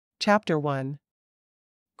Chapter 1.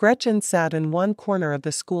 Gretchen sat in one corner of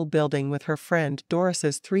the school building with her friend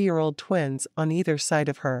Doris's 3-year-old twins on either side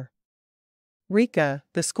of her. Rika,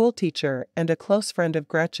 the schoolteacher and a close friend of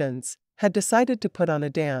Gretchen's, had decided to put on a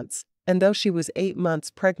dance, and though she was 8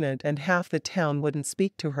 months pregnant and half the town wouldn't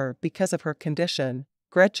speak to her because of her condition,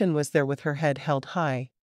 Gretchen was there with her head held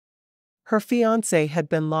high. Her fiancé had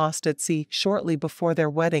been lost at sea shortly before their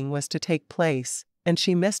wedding was to take place, and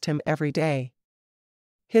she missed him every day.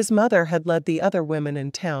 His mother had led the other women in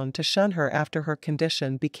town to shun her after her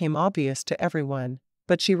condition became obvious to everyone,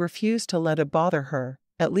 but she refused to let it bother her,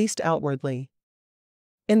 at least outwardly.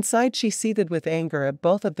 Inside she seethed with anger at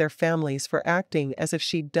both of their families for acting as if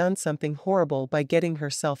she'd done something horrible by getting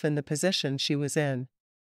herself in the position she was in.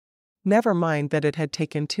 Never mind that it had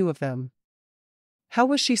taken 2 of them. How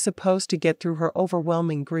was she supposed to get through her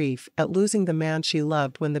overwhelming grief at losing the man she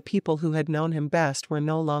loved when the people who had known him best were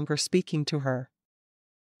no longer speaking to her?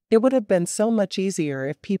 It would have been so much easier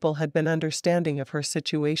if people had been understanding of her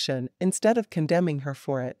situation instead of condemning her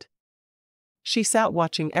for it. She sat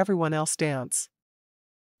watching everyone else dance.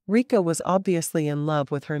 Rika was obviously in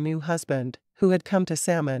love with her new husband, who had come to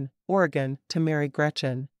Salmon, Oregon, to marry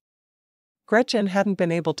Gretchen. Gretchen hadn't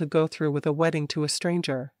been able to go through with a wedding to a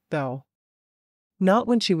stranger, though. Not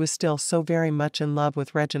when she was still so very much in love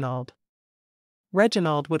with Reginald.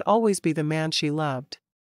 Reginald would always be the man she loved.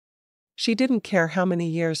 She didn't care how many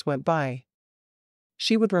years went by.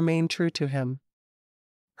 She would remain true to him.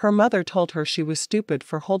 Her mother told her she was stupid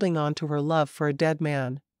for holding on to her love for a dead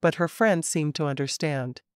man, but her friends seemed to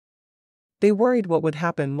understand. They worried what would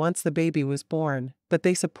happen once the baby was born, but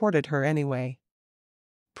they supported her anyway.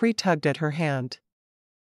 Pri tugged at her hand.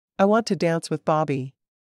 "I want to dance with Bobby."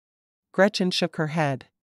 Gretchen shook her head.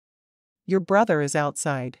 "Your brother is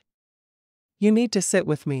outside. You need to sit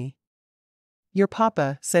with me. Your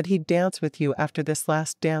papa said he'd dance with you after this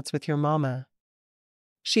last dance with your mama."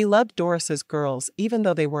 She loved Doris's girls even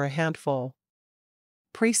though they were a handful.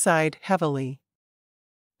 Pri sighed heavily.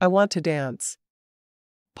 "I want to dance.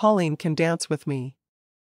 Pauline can dance with me."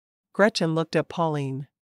 Gretchen looked at Pauline.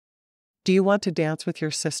 "Do you want to dance with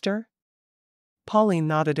your sister?" Pauline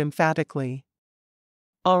nodded emphatically.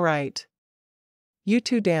 "All right. You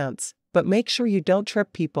 2 dance, but make sure you don't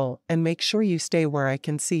trip people and make sure you stay where I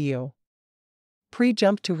can see you." Pri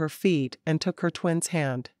jumped to her feet and took her twin's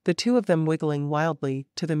hand, the 2 of them wiggling wildly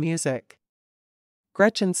to the music.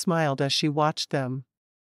 Gretchen smiled as she watched them.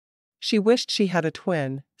 She wished she had a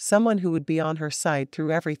twin, someone who would be on her side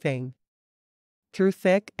through everything. Through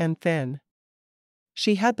thick and thin.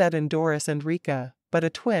 She had that in Doris and Rika, but a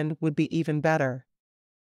twin would be even better.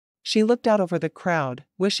 She looked out over the crowd,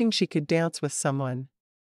 wishing she could dance with someone.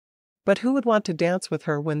 But who would want to dance with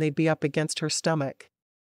her when they'd be up against her stomach?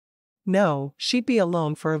 No, she'd be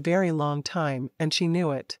alone for a very long time, and she knew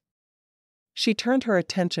it. She turned her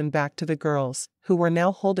attention back to the girls, who were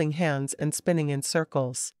now holding hands and spinning in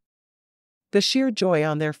circles. The sheer joy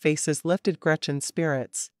on their faces lifted Gretchen's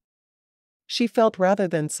spirits. She felt rather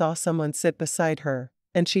than saw someone sit beside her,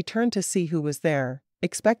 and she turned to see who was there,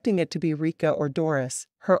 expecting it to be Rika or Doris,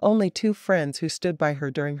 her only 2 friends who stood by her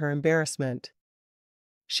during her embarrassment.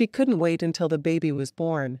 She couldn't wait until the baby was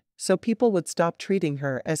born, so people would stop treating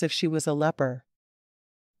her as if she was a leper.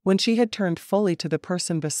 When she had turned fully to the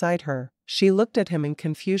person beside her, she looked at him in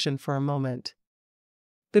confusion for a moment.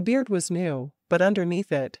 The beard was new, but underneath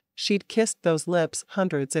it, she'd kissed those lips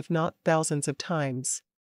hundreds if not thousands of times.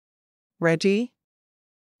 "Reggie?"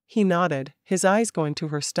 He nodded, his eyes going to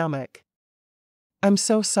her stomach. "I'm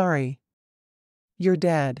so sorry. You're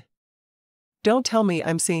dead. Don't tell me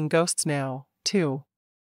I'm seeing ghosts now, too."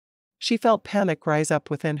 She felt panic rise up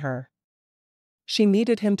within her. She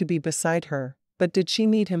needed him to be beside her, but did she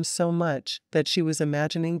need him so much that she was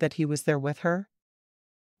imagining that he was there with her?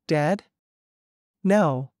 Dead?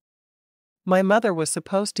 No. "My mother was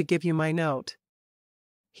supposed to give you my note."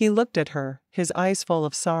 He looked at her, his eyes full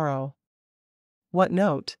of sorrow. "What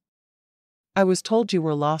note?" "I was told you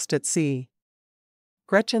were lost at sea."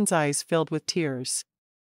 Gretchen's eyes filled with tears.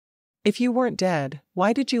 "If you weren't dead,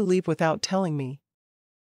 why did you leave without telling me?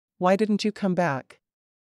 Why didn't you come back?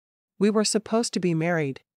 We were supposed to be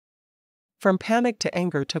married." From panic to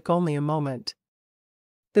anger took only a moment.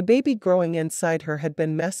 The baby growing inside her had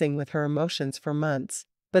been messing with her emotions for months,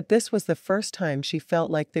 but this was the first time she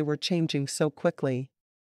felt like they were changing so quickly.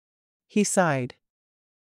 He sighed.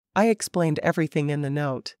 "I explained everything in the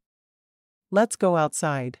note. Let's go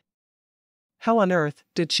outside." How on earth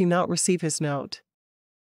did she not receive his note?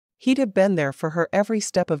 He'd have been there for her every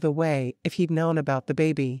step of the way if he'd known about the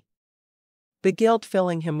baby. The guilt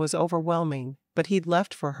filling him was overwhelming, but he'd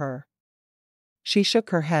left for her. She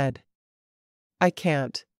shook her head. "I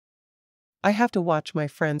can't. I have to watch my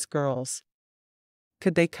friend's girls.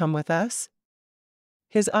 Could they come with us?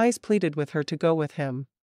 His eyes pleaded with her to go with him.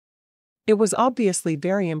 It was obviously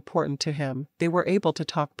very important to him. They were able to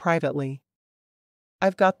talk privately.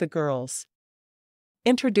 I've got the girls.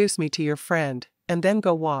 Introduce me to your friend, and then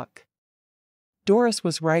go walk. Doris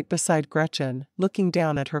was right beside Gretchen, looking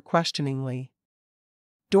down at her questioningly.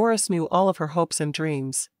 Doris knew all of her hopes and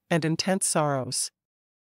dreams, and intense sorrows.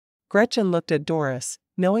 Gretchen looked at Doris,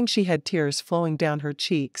 knowing she had tears flowing down her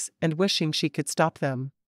cheeks and wishing she could stop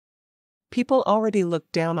them. People already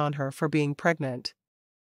looked down on her for being pregnant.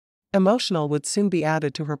 Emotional would soon be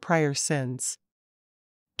added to her prior sins.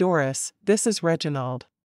 Doris, this is Reginald.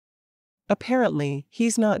 Apparently,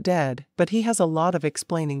 he's not dead, but he has a lot of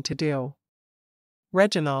explaining to do.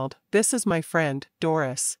 Reginald, this is my friend,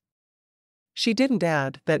 Doris. She didn't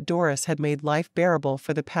add that Doris had made life bearable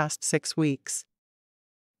for the past 6 weeks.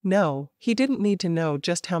 No, he didn't need to know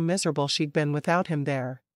just how miserable she'd been without him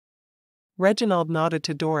there. Reginald nodded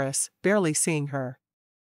to Doris, barely seeing her.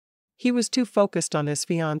 He was too focused on his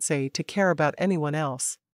fiancée to care about anyone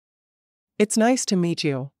else. It's nice to meet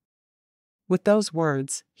you. With those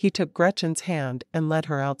words, he took Gretchen's hand and led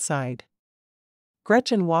her outside.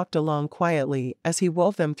 Gretchen walked along quietly as he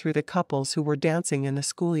wove them through the couples who were dancing in the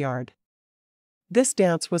schoolyard. This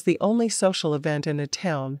dance was the only social event in a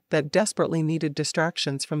town that desperately needed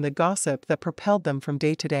distractions from the gossip that propelled them from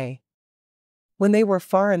day to day. When they were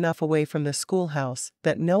far enough away from the schoolhouse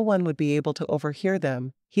that no one would be able to overhear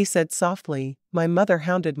them, he said softly, "My mother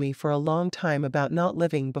hounded me for a long time about not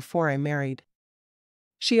living before I married.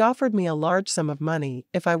 She offered me a large sum of money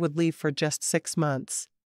if I would leave for just 6 months.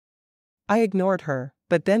 I ignored her,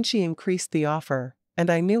 but then she increased the offer, and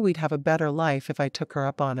I knew we'd have a better life if I took her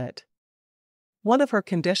up on it. One of her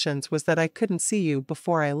conditions was that I couldn't see you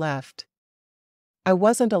before I left. I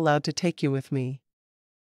wasn't allowed to take you with me."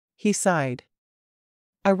 He sighed.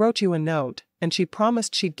 "I wrote you a note, and she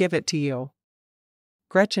promised she'd give it to you."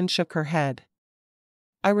 Gretchen shook her head.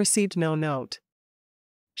 "I received no note."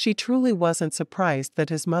 She truly wasn't surprised that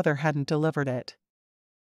his mother hadn't delivered it.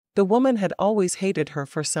 The woman had always hated her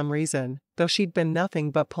for some reason, though she'd been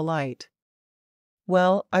nothing but polite.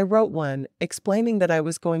 "Well, I wrote one, explaining that I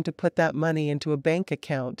was going to put that money into a bank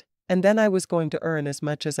account, and then I was going to earn as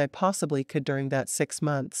much as I possibly could during that 6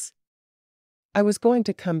 months. I was going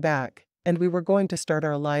to come back, and we were going to start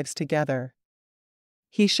our lives together."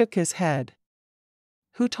 He shook his head.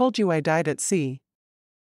 "Who told you I died at sea?"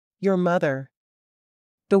 "Your mother."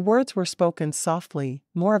 The words were spoken softly,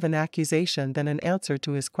 more of an accusation than an answer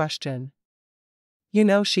to his question. "You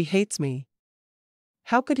know she hates me."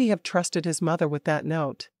 How could he have trusted his mother with that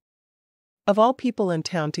note? Of all people in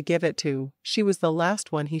town to give it to, she was the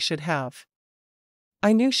last one he should have.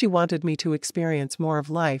 "I knew she wanted me to experience more of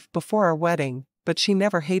life before our wedding, but she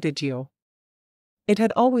never hated you." It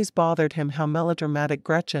had always bothered him how melodramatic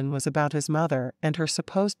Gretchen was about his mother and her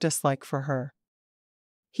supposed dislike for her.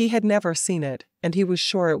 He had never seen it, and he was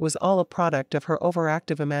sure it was all a product of her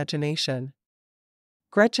overactive imagination.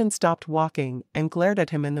 Gretchen stopped walking and glared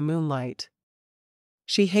at him in the moonlight.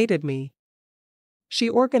 "She hated me. She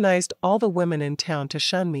organized all the women in town to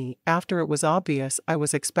shun me after it was obvious I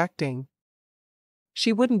was expecting.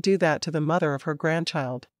 She wouldn't do that to the mother of her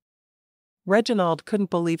grandchild." Reginald couldn't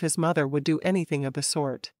believe his mother would do anything of the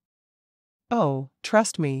sort. "Oh,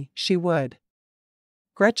 trust me, she would."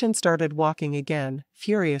 Gretchen started walking again,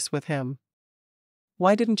 furious with him.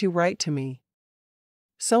 "Why didn't you write to me?"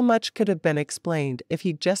 So much could have been explained if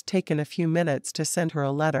he'd just taken a few minutes to send her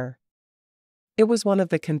a letter. "It was one of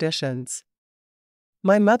the conditions.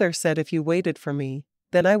 My mother said if you waited for me,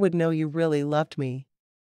 then I would know you really loved me."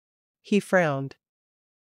 He frowned.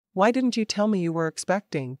 "Why didn't you tell me you were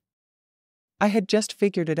expecting?" "I had just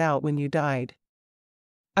figured it out when you died.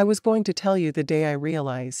 I was going to tell you the day I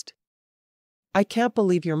realized." "I can't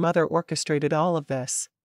believe your mother orchestrated all of this."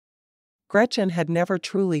 Gretchen had never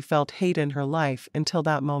truly felt hate in her life until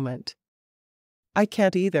that moment. "I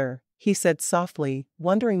can't either," he said softly,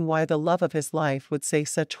 wondering why the love of his life would say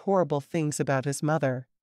such horrible things about his mother.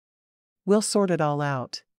 "We'll sort it all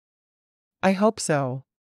out." "I hope so."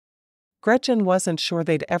 Gretchen wasn't sure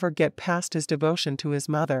they'd ever get past his devotion to his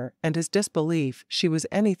mother and his disbelief she was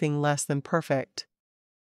anything less than perfect.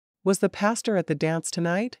 "Was the pastor at the dance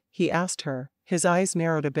tonight?" he asked her, his eyes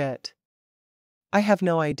narrowed a bit. "I have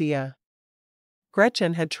no idea."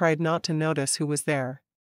 Gretchen had tried not to notice who was there.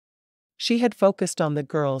 She had focused on the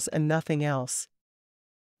girls and nothing else.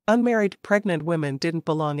 Unmarried pregnant women didn't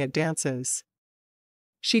belong at dances.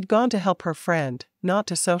 She'd gone to help her friend, not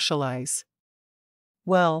to socialize.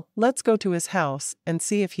 "Well, let's go to his house and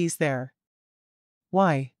see if he's there."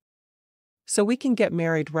 "Why?" So we can get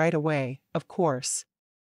married right away, of course.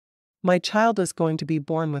 My child is going to be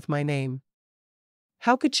born with my name.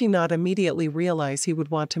 How could she not immediately realize he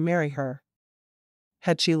would want to marry her?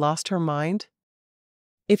 Had she lost her mind?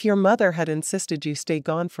 If your mother had insisted you stay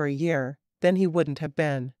gone for a year, then he wouldn't have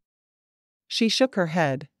been. She shook her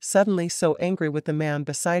head, suddenly so angry with the man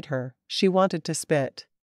beside her, she wanted to spit.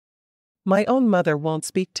 My own mother won't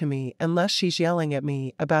speak to me unless she's yelling at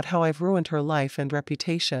me about how I've ruined her life and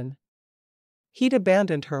reputation. He'd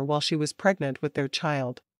abandoned her while she was pregnant with their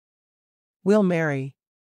child. We'll marry.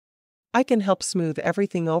 I can help smooth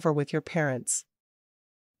everything over with your parents.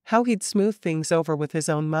 How he'd smooth things over with his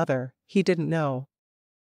own mother, he didn't know.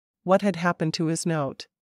 What had happened to his note?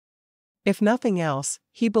 If nothing else,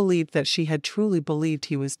 he believed that she had truly believed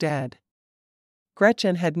he was dead.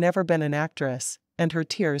 Gretchen had never been an actress, and her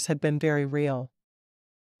tears had been very real.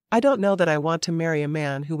 I don't know that I want to marry a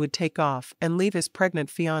man who would take off and leave his pregnant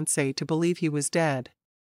fiancée to believe he was dead.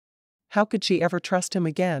 How could she ever trust him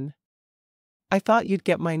again? I thought you'd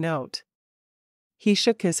get my note. He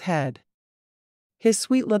shook his head. His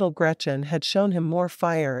sweet little Gretchen had shown him more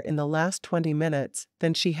fire in the last 20 minutes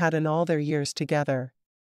than she had in all their years together.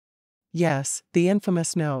 Yes, the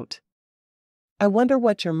infamous note. I wonder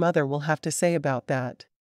what your mother will have to say about that.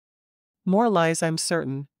 More lies, I'm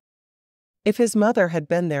certain. If his mother had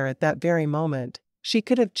been there at that very moment, she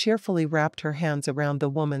could have cheerfully wrapped her hands around the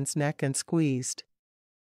woman's neck and squeezed.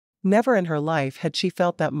 Never in her life had she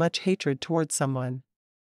felt that much hatred towards someone.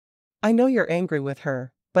 I know you're angry with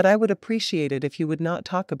her, but I would appreciate it if you would not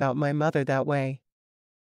talk about my mother that way.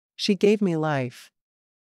 She gave me life.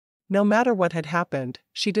 No matter what had happened,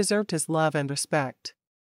 she deserved his love and respect.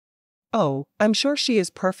 Oh, I'm sure she is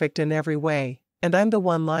perfect in every way, and I'm the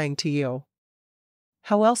one lying to you.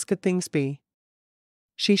 How else could things be?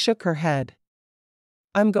 She shook her head.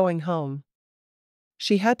 I'm going home.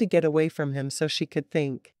 She had to get away from him so she could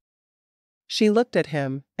think. She looked at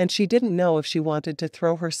him, and she didn't know if she wanted to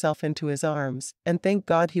throw herself into his arms and thank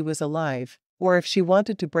God he was alive, or if she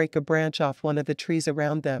wanted to break a branch off one of the trees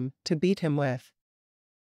around them to beat him with.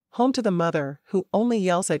 Home to the mother who only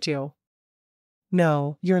yells at you.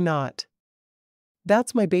 No, you're not.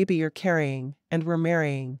 That's my baby you're carrying, and we're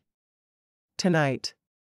marrying. Tonight.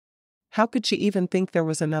 How could she even think there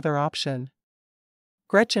was another option?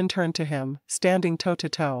 Gretchen turned to him, standing toe to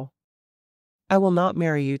toe. I will not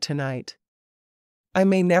marry you tonight. I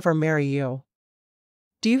may never marry you.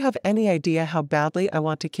 Do you have any idea how badly I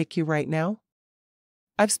want to kick you right now?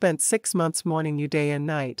 I've spent 6 months mourning you day and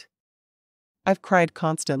night. I've cried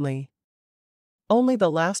constantly. Only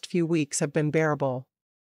the last few weeks have been bearable.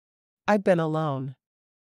 I've been alone.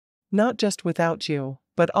 Not just without you,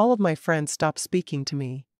 but all of my friends stopped speaking to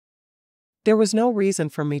me. There was no reason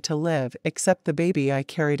for me to live except the baby I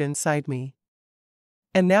carried inside me.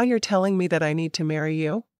 And now you're telling me that I need to marry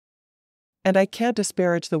you? And I can't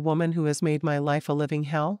disparage the woman who has made my life a living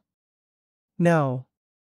hell? No.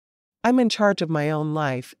 I'm in charge of my own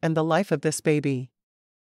life and the life of this baby.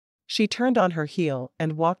 She turned on her heel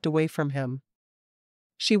and walked away from him.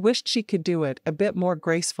 She wished she could do it a bit more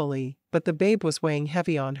gracefully, but the babe was weighing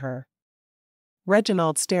heavy on her.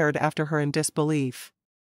 Reginald stared after her in disbelief.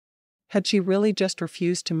 Had she really just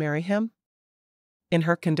refused to marry him? In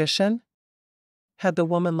her condition? Had the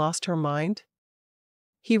woman lost her mind?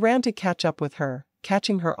 He ran to catch up with her,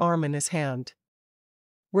 catching her arm in his hand.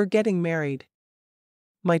 We're getting married.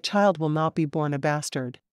 My child will not be born a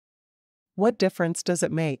bastard. What difference does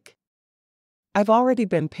it make? I've already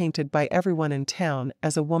been painted by everyone in town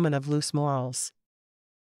as a woman of loose morals.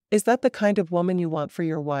 Is that the kind of woman you want for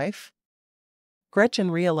your wife?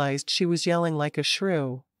 Gretchen realized she was yelling like a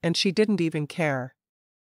shrew, and she didn't even care.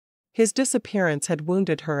 His disappearance had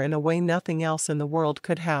wounded her in a way nothing else in the world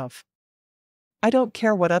could have. I don't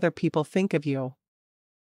care what other people think of you.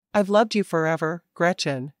 I've loved you forever,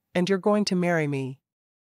 Gretchen, and you're going to marry me.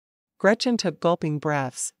 Gretchen took gulping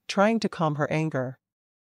breaths, trying to calm her anger.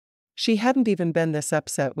 She hadn't even been this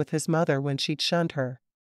upset with his mother when she'd shunned her.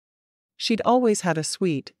 She'd always had a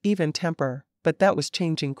sweet, even temper, but that was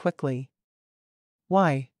changing quickly.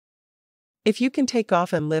 Why? If you can take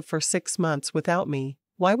off and live for 6 months without me,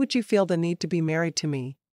 why would you feel the need to be married to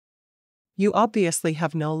me? You obviously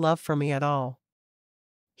have no love for me at all.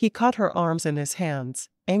 He caught her arms in his hands,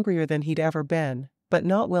 angrier than he'd ever been, but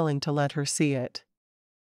not willing to let her see it.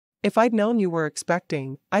 If I'd known you were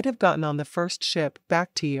expecting, I'd have gotten on the first ship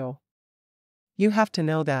back to you. You have to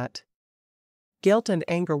know that. Guilt and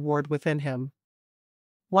anger warred within him.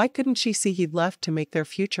 Why couldn't she see he'd left to make their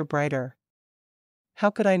future brighter? How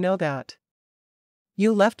could I know that?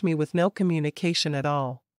 You left me with no communication at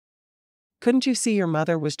all. Couldn't you see your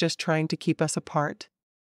mother was just trying to keep us apart?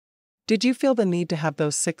 Did you feel the need to have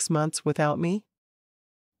those 6 months without me?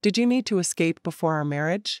 Did you need to escape before our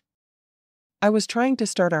marriage? I was trying to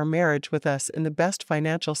start our marriage with us in the best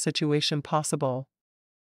financial situation possible.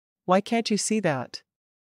 Why can't you see that?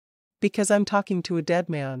 Because I'm talking to a dead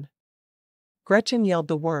man. Gretchen yelled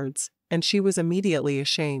the words, and she was immediately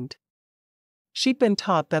ashamed. She'd been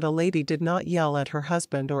taught that a lady did not yell at her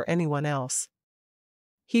husband or anyone else.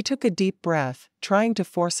 He took a deep breath, trying to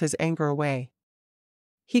force his anger away.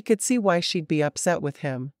 He could see why she'd be upset with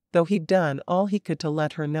him, though he'd done all he could to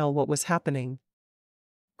let her know what was happening.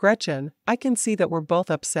 Gretchen, I can see that we're both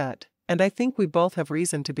upset, and I think we both have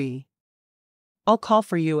reason to be. I'll call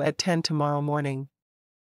for you at 10 tomorrow morning.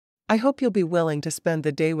 I hope you'll be willing to spend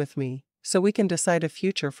the day with me, so we can decide a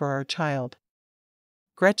future for our child.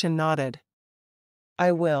 Gretchen nodded.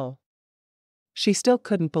 I will. She still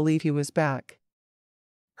couldn't believe he was back.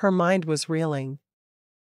 Her mind was reeling.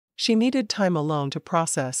 She needed time alone to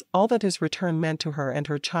process all that his return meant to her and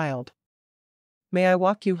her child. May I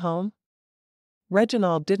walk you home?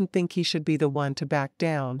 Reginald didn't think he should be the one to back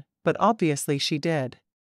down, but obviously she did.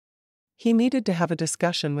 He needed to have a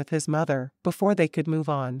discussion with his mother before they could move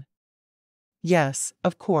on. Yes,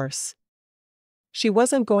 of course. She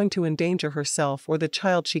wasn't going to endanger herself or the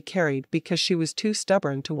child she carried because she was too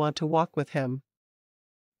stubborn to want to walk with him.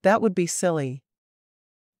 That would be silly.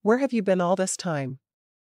 Where have you been all this time?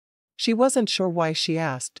 She wasn't sure why she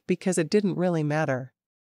asked because it didn't really matter.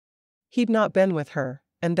 He'd not been with her,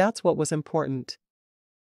 and that's what was important.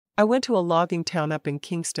 I went to a logging town up in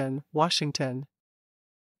Kingston, Washington.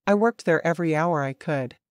 I worked there every hour I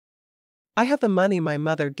could. I have the money my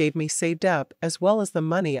mother gave me saved up as well as the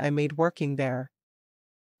money I made working there.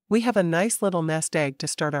 We have a nice little nest egg to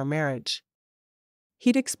start our marriage.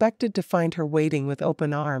 He'd expected to find her waiting with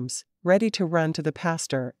open arms, ready to run to the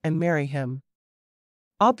pastor and marry him.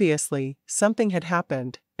 Obviously, something had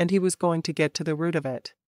happened, and he was going to get to the root of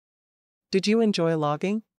it. Did you enjoy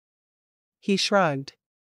logging? He shrugged.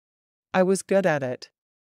 I was good at it.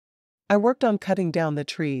 I worked on cutting down the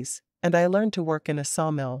trees, and I learned to work in a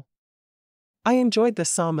sawmill. I enjoyed the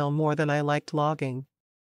sawmill more than I liked logging.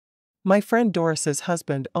 My friend Doris's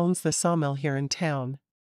husband owns the sawmill here in town.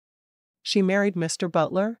 She married Mr.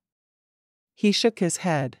 Butler? He shook his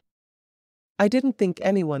head. I didn't think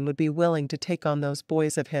anyone would be willing to take on those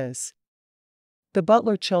boys of his. The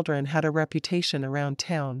Butler children had a reputation around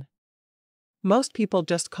town. Most people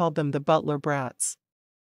just called them the Butler brats.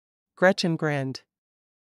 Gretchen grinned.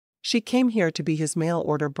 She came here to be his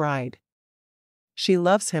mail-order bride. She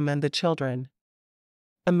loves him and the children.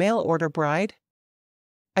 A mail-order bride?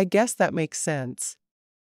 I guess that makes sense.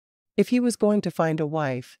 If he was going to find a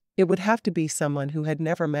wife, it would have to be someone who had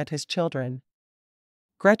never met his children.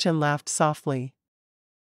 Gretchen laughed softly.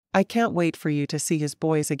 I can't wait for you to see his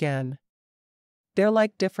boys again. They're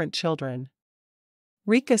like different children.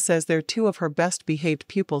 Rika says they're two of her best-behaved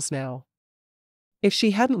pupils now. If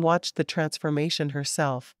she hadn't watched the transformation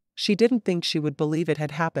herself, she didn't think she would believe it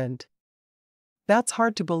had happened. That's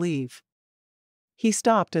hard to believe. He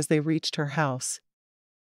stopped as they reached her house.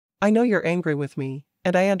 I know you're angry with me,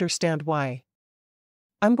 and I understand why.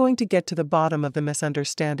 I'm going to get to the bottom of the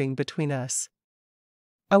misunderstanding between us.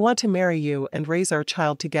 I want to marry you and raise our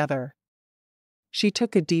child together. She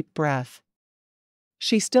took a deep breath.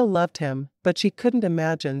 She still loved him, but she couldn't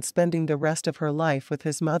imagine spending the rest of her life with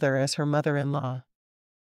his mother as her mother-in-law.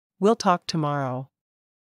 We'll talk tomorrow.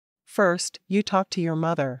 First, you talk to your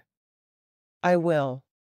mother. I will.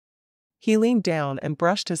 He leaned down and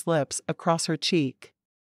brushed his lips across her cheek.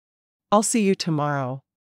 I'll see you tomorrow.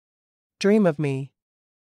 Dream of me.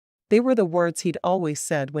 They were the words he'd always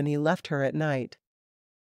said when he left her at night.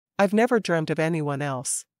 I've never dreamt of anyone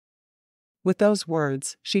else. With those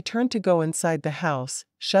words, she turned to go inside the house,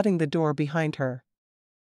 shutting the door behind her.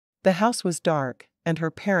 The house was dark, and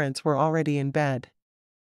her parents were already in bed.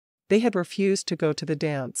 They had refused to go to the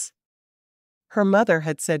dance. Her mother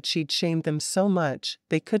had said she'd shamed them so much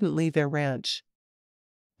they couldn't leave their ranch.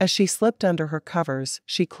 As she slipped under her covers,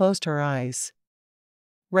 she closed her eyes.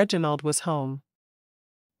 Reginald was home.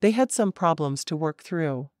 They had some problems to work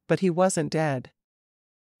through, but he wasn't dead.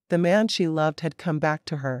 The man she loved had come back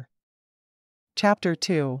to her. Chapter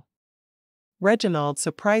 2. Reginald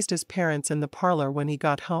surprised his parents in the parlor when he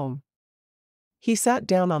got home. He sat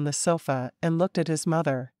down on the sofa and looked at his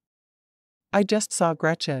mother. I just saw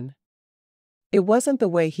Gretchen. It wasn't the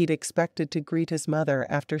way he'd expected to greet his mother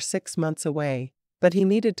after 6 months away, but he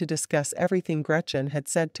needed to discuss everything Gretchen had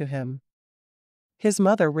said to him. His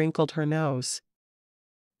mother wrinkled her nose.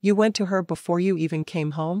 You went to her before you even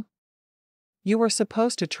came home? You were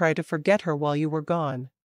supposed to try to forget her while you were gone.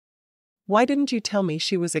 Why didn't you tell me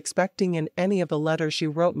she was expecting in any of the letters you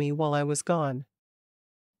wrote me while I was gone?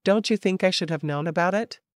 Don't you think I should have known about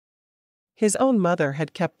it? His own mother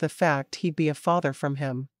had kept the fact he'd be a father from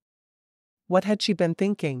him. What had she been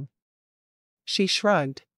thinking? She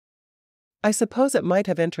shrugged. I suppose it might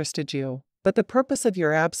have interested you, but the purpose of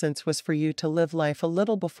your absence was for you to live life a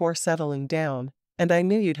little before settling down, and I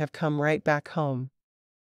knew you'd have come right back home.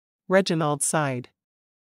 Reginald sighed.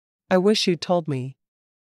 I wish you'd told me.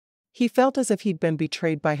 He felt as if he'd been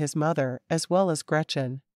betrayed by his mother as well as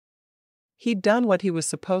Gretchen. He'd done what he was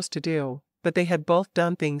supposed to do, but they had both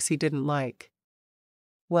done things he didn't like.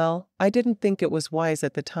 Well, I didn't think it was wise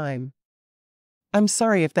at the time. I'm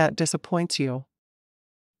sorry if that disappoints you.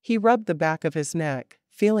 He rubbed the back of his neck,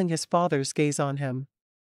 feeling his father's gaze on him.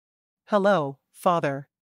 Hello, Father.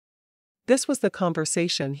 This was the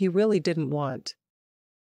conversation he really didn't want.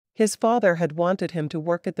 His father had wanted him to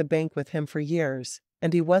work at the bank with him for years,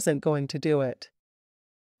 and he wasn't going to do it.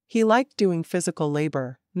 He liked doing physical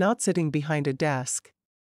labor, not sitting behind a desk.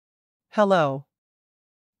 Hello.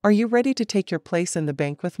 Are you ready to take your place in the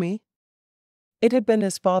bank with me? It had been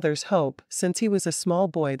his father's hope since he was a small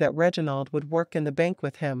boy that Reginald would work in the bank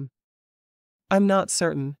with him. I'm not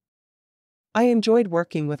certain. I enjoyed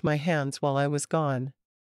working with my hands while I was gone.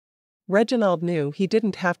 Reginald knew he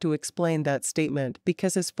didn't have to explain that statement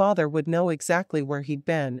because his father would know exactly where he'd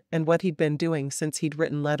been and what he'd been doing since he'd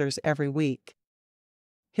written letters every week.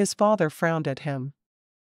 His father frowned at him.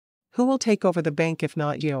 Who will take over the bank if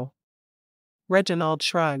not you? Reginald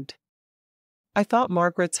shrugged. I thought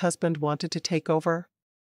Margaret's husband wanted to take over.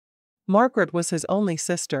 Margaret was his only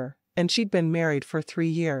sister, and she'd been married for 3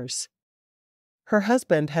 years. Her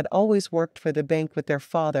husband had always worked for the bank with their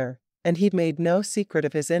father, and he'd made no secret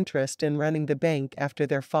of his interest in running the bank after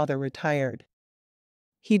their father retired.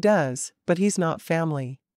 He does, but he's not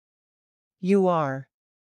family. You are.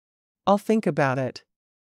 I'll think about it.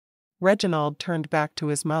 Reginald turned back to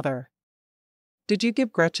his mother. Did you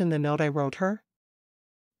give Gretchen the note I wrote her?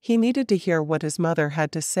 He needed to hear what his mother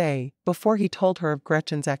had to say before he told her of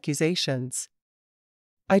Gretchen's accusations.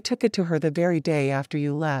 I took it to her the very day after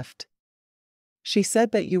you left. She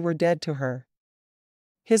said that you were dead to her.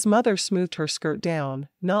 His mother smoothed her skirt down,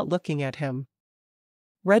 not looking at him.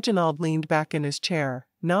 Reginald leaned back in his chair,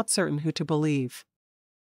 not certain who to believe.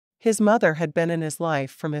 His mother had been in his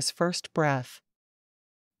life from his first breath.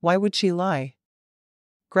 Why would she lie?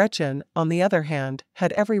 Gretchen, on the other hand,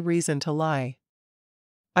 had every reason to lie.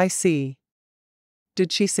 I see.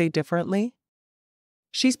 Did she say differently?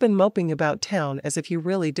 She's been moping about town as if you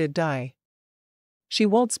really did die. She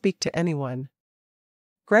won't speak to anyone.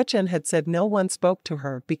 Gretchen had said no one spoke to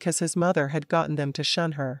her because his mother had gotten them to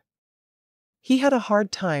shun her. He had a hard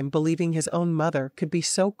time believing his own mother could be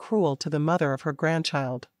so cruel to the mother of her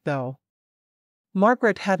grandchild, though.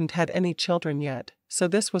 Margaret hadn't had any children yet, so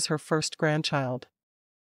this was her first grandchild.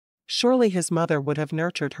 Surely his mother would have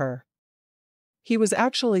nurtured her. He was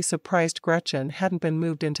actually surprised Gretchen hadn't been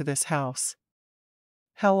moved into this house.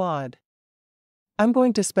 How odd. I'm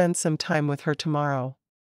going to spend some time with her tomorrow.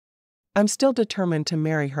 I'm still determined to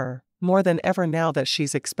marry her, more than ever now that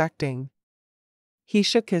she's expecting. He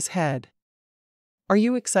shook his head. Are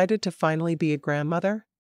you excited to finally be a grandmother?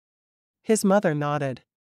 His mother nodded.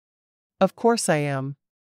 Of course I am.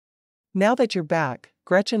 Now that you're back,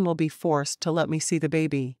 Gretchen will be forced to let me see the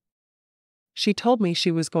baby. She told me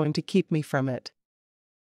she was going to keep me from it.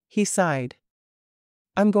 He sighed.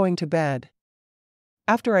 I'm going to bed.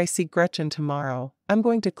 After I see Gretchen tomorrow, I'm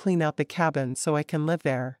going to clean out the cabin so I can live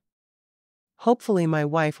there. Hopefully my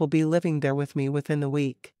wife will be living there with me within the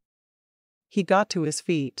week. He got to his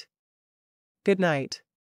feet. Good night.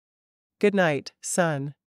 Good night,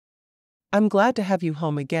 son. I'm glad to have you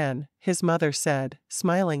home again, his mother said,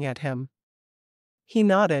 smiling at him. He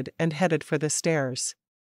nodded and headed for the stairs.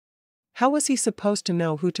 How was he supposed to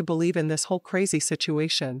know who to believe in this whole crazy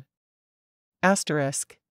situation?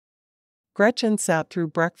 Asterisk. Gretchen sat through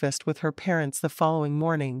breakfast with her parents the following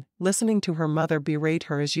morning, listening to her mother berate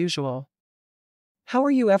her as usual. How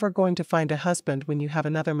are you ever going to find a husband when you have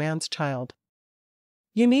another man's child?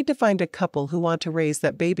 You need to find a couple who want to raise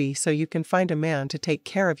that baby so you can find a man to take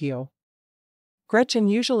care of you. Gretchen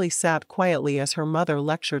usually sat quietly as her mother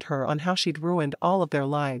lectured her on how she'd ruined all of their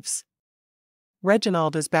lives.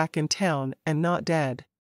 Reginald is back in town and not dead.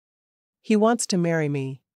 He wants to marry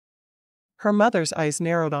me. Her mother's eyes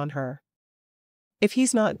narrowed on her. If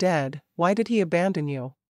he's not dead, why did he abandon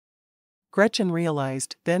you? Gretchen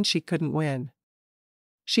realized then she couldn't win.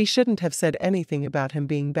 She shouldn't have said anything about him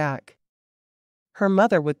being back. Her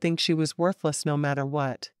mother would think she was worthless no matter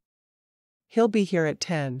what. He'll be here at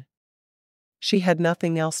 10. She had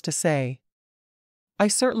nothing else to say. I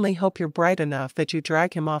certainly hope you're bright enough that you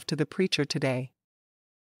drag him off to the preacher today.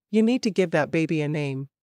 You need to give that baby a name.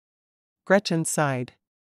 Gretchen sighed.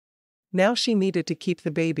 Now she needed to keep the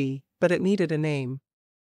baby, but it needed a name.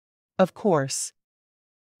 Of course.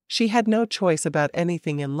 She had no choice about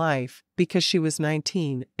anything in life, because she was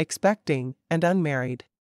 19, expecting, and unmarried.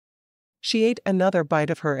 She ate another bite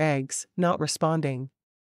of her eggs, not responding.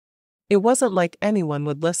 It wasn't like anyone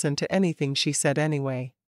would listen to anything she said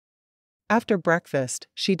anyway. After breakfast,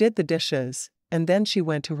 she did the dishes, and then she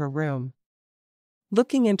went to her room.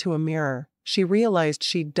 Looking into a mirror, she realized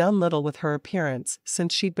she'd done little with her appearance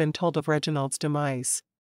since she'd been told of Reginald's demise.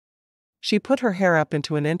 She put her hair up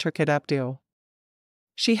into an intricate updo.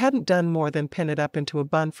 She hadn't done more than pin it up into a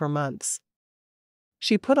bun for months.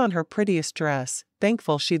 She put on her prettiest dress,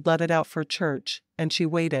 thankful she'd let it out for church, and she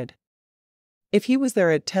waited. If he was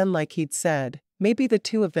there at 10 like he'd said, maybe the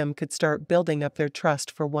two of them could start building up their trust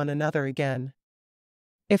for one another again.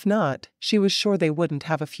 If not, she was sure they wouldn't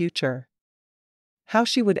have a future. How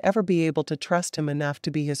she would ever be able to trust him enough to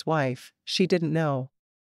be his wife, she didn't know.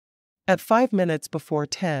 At 5 minutes before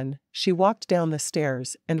 10, she walked down the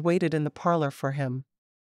stairs and waited in the parlor for him.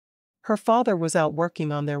 Her father was out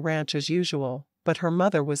working on their ranch as usual, but her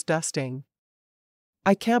mother was dusting.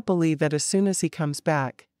 I can't believe that as soon as he comes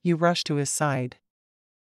back, you rush to his side.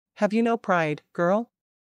 Have you no pride, girl?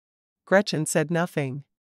 Gretchen said nothing.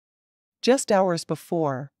 Just hours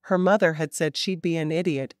before, her mother had said she'd be an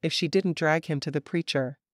idiot if she didn't drag him to the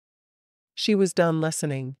preacher. She was done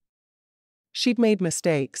listening. She'd made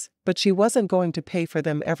mistakes, but she wasn't going to pay for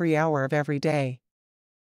them every hour of every day.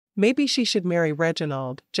 Maybe she should marry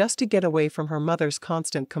Reginald just to get away from her mother's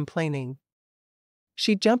constant complaining.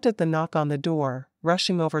 She jumped at the knock on the door,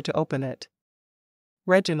 rushing over to open it.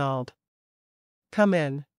 Reginald. Come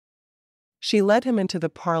in. She led him into the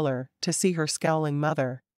parlor to see her scowling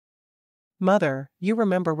mother. Mother, you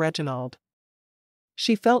remember Reginald.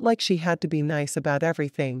 She felt like she had to be nice about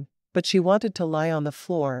everything, but she wanted to lie on the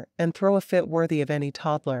floor and throw a fit worthy of any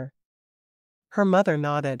toddler. Her mother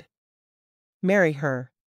nodded. Marry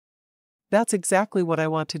her. That's exactly what I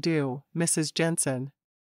want to do, Mrs. Jensen.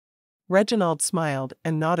 Reginald smiled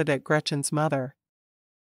and nodded at Gretchen's mother.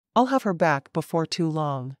 I'll have her back before too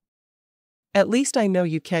long. At least I know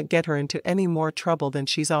you can't get her into any more trouble than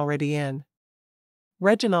she's already in.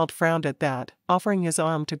 Reginald frowned at that, offering his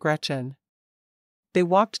arm to Gretchen. They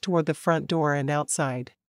walked toward the front door and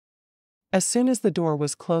outside. As soon as the door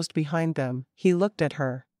was closed behind them, he looked at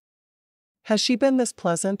her. Has she been this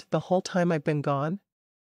pleasant the whole time I've been gone?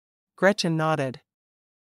 Gretchen nodded.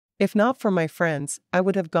 If not for my friends, I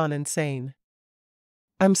would have gone insane.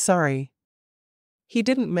 I'm sorry. He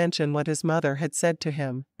didn't mention what his mother had said to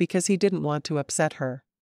him because he didn't want to upset her.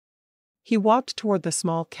 He walked toward the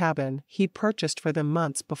small cabin he'd purchased for them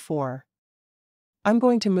months before. I'm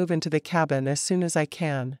going to move into the cabin as soon as I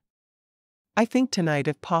can. I think tonight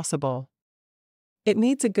if possible. It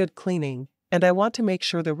needs a good cleaning, and I want to make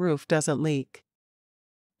sure the roof doesn't leak.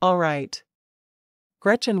 All right.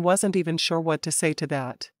 Gretchen wasn't even sure what to say to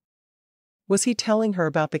that. Was he telling her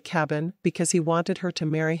about the cabin because he wanted her to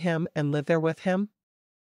marry him and live there with him?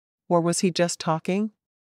 Or was he just talking?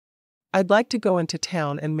 I'd like to go into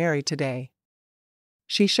town and marry today.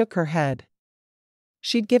 She shook her head.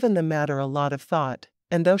 She'd given the matter a lot of thought,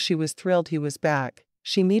 and though she was thrilled he was back,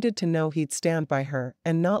 she needed to know he'd stand by her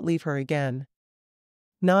and not leave her again.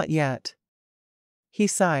 Not yet. He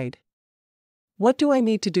sighed. What do I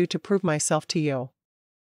need to do to prove myself to you?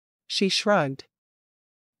 She shrugged.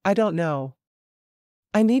 I don't know.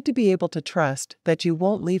 I need to be able to trust that you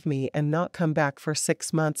won't leave me and not come back for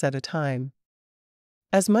 6 months at a time.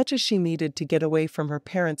 As much as she needed to get away from her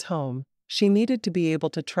parents' home, she needed to be able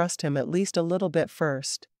to trust him at least a little bit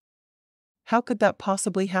first. How could that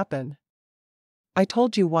possibly happen? I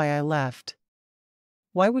told you why I left.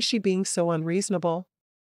 Why was she being so unreasonable?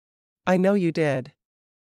 I know you did.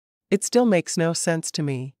 It still makes no sense to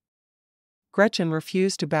me. Gretchen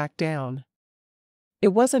refused to back down.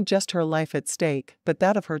 It wasn't just her life at stake, but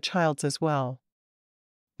that of her child's as well.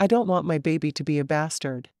 I don't want my baby to be a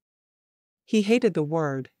bastard. He hated the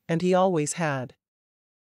word, and he always had.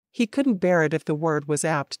 He couldn't bear it if the word was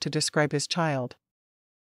apt to describe his child.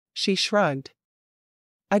 She shrugged.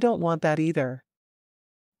 I don't want that either.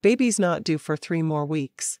 Baby's not due for 3 more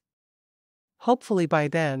weeks. Hopefully by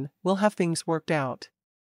then, we'll have things worked out.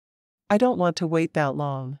 I don't want to wait that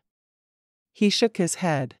long. He shook his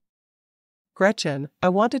head. Gretchen, I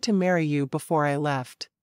wanted to marry you before I left.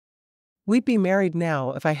 We'd be married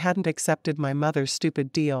now if I hadn't accepted my mother's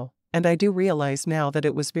stupid deal, and I do realize now that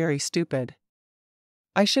it was very stupid.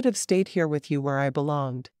 I should have stayed here with you where I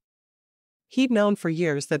belonged. He'd known for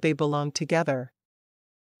years that they belonged together.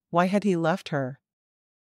 Why had he left her?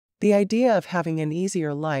 The idea of having an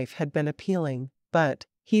easier life had been appealing, but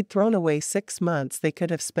he'd thrown away 6 months they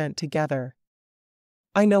could have spent together.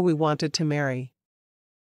 I know we wanted to marry.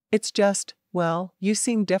 It's just, well, you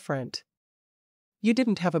seem different. You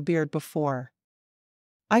didn't have a beard before.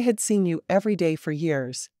 I had seen you every day for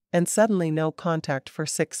years, and suddenly no contact for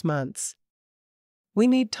 6 months. We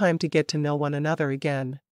need time to get to know one another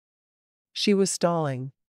again. She was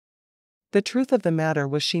stalling. The truth of the matter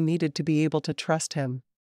was she needed to be able to trust him.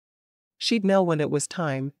 She'd know when it was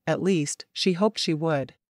time, at least, she hoped she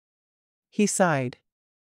would. He sighed.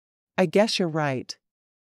 I guess you're right.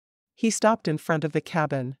 He stopped in front of the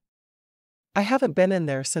cabin. I haven't been in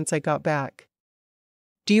there since I got back.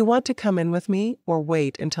 Do you want to come in with me or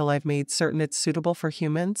wait until I've made certain it's suitable for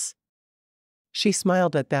humans? She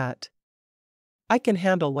smiled at that. I can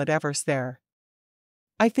handle whatever's there.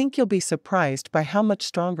 I think you'll be surprised by how much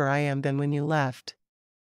stronger I am than when you left.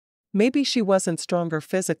 Maybe she wasn't stronger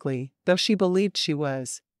physically, though she believed she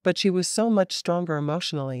was, but she was so much stronger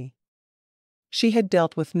emotionally. She had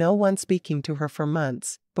dealt with no one speaking to her for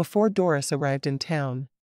months, before Doris arrived in town.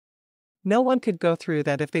 No one could go through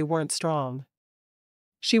that if they weren't strong.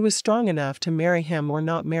 She was strong enough to marry him or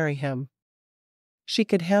not marry him. She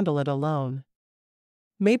could handle it alone.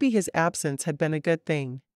 Maybe his absence had been a good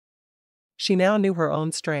thing. She now knew her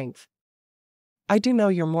own strength. I do know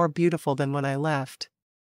you're more beautiful than when I left.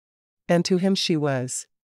 And to him she was.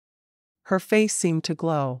 Her face seemed to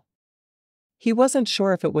glow. He wasn't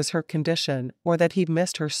sure if it was her condition or that he'd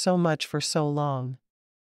missed her so much for so long.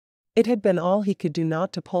 It had been all he could do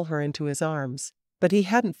not to pull her into his arms, but he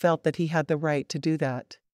hadn't felt that he had the right to do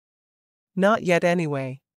that. Not yet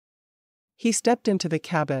anyway. He stepped into the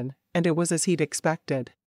cabin, and it was as he'd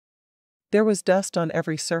expected. There was dust on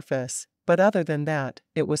every surface, but other than that,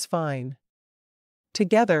 it was fine.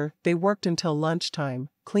 Together, they worked until lunchtime,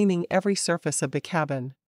 cleaning every surface of the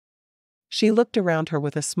cabin. She looked around her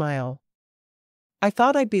with a smile. I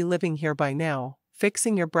thought I'd be living here by now,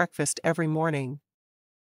 fixing your breakfast every morning.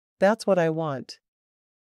 That's what I want.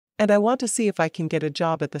 And I want to see if I can get a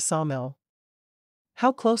job at the sawmill.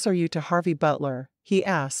 How close are you to Harvey Butler? He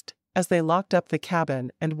asked, as they locked up the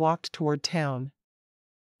cabin and walked toward town.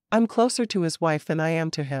 I'm closer to his wife than I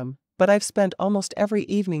am to him, but I've spent almost every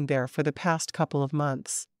evening there for the past couple of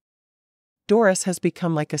months. Doris has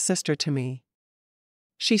become like a sister to me.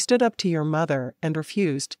 She stood up to your mother and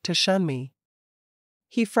refused to shun me.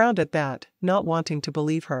 He frowned at that, not wanting to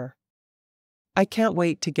believe her. I can't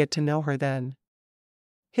wait to get to know her then.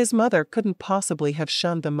 His mother couldn't possibly have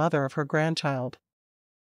shunned the mother of her grandchild.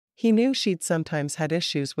 He knew she'd sometimes had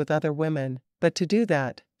issues with other women, but to do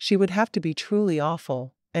that, she would have to be truly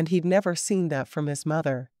awful, and he'd never seen that from his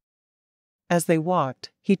mother. As they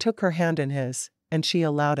walked, he took her hand in his, and she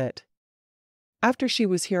allowed it. After she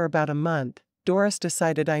was here about a month, Doris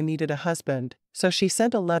decided I needed a husband, so she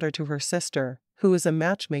sent a letter to her sister, who is a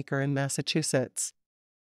matchmaker in Massachusetts.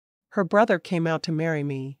 Her brother came out to marry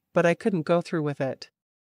me, but I couldn't go through with it.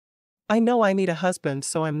 I know I need a husband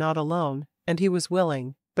so I'm not alone, and he was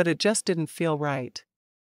willing, but it just didn't feel right.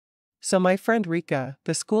 So my friend Rika,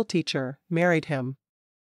 the school teacher, married him.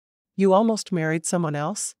 You almost married someone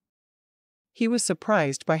else? He was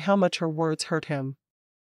surprised by how much her words hurt him.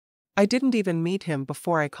 I didn't even meet him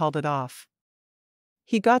before I called it off.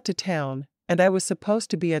 He got to town, and I was supposed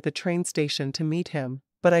to be at the train station to meet him,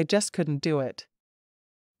 but I just couldn't do it.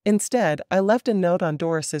 Instead, I left a note on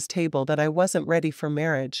Doris's table that I wasn't ready for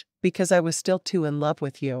marriage, because I was still too in love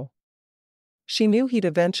with you. She knew he'd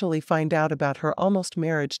eventually find out about her almost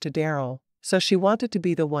marriage to Daryl, so she wanted to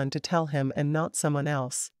be the one to tell him and not someone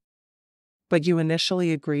else. But you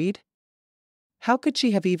initially agreed? How could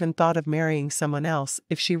she have even thought of marrying someone else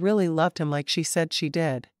if she really loved him like she said she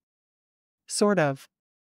did? Sort of.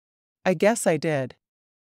 I guess I did.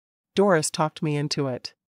 Doris talked me into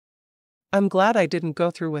it. I'm glad I didn't go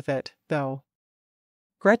through with it, though.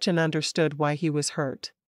 Gretchen understood why he was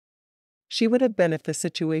hurt. She would have been if the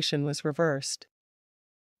situation was reversed.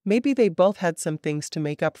 Maybe they both had some things to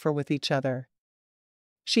make up for with each other.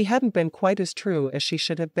 She hadn't been quite as true as she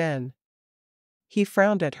should have been. He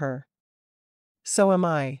frowned at her. So am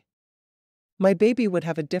I. My baby would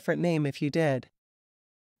have a different name if you did.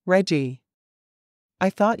 Reggie. I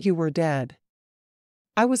thought you were dead.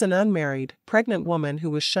 I was an unmarried, pregnant woman who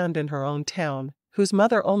was shunned in her own town, whose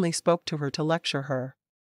mother only spoke to her to lecture her.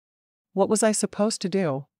 What was I supposed to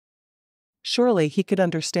do? Surely he could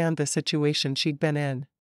understand the situation she'd been in.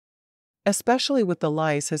 Especially with the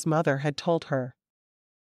lies his mother had told her.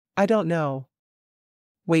 I don't know.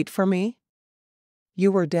 Wait for me?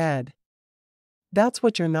 You were dead. That's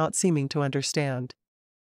what you're not seeming to understand.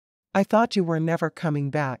 I thought you were never coming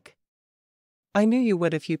back. I knew you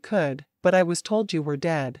would if you could, but I was told you were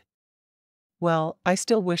dead. Well, I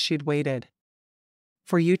still wish you'd waited.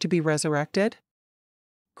 For you to be resurrected?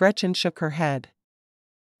 Gretchen shook her head.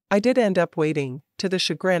 I did end up waiting, to the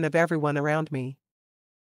chagrin of everyone around me.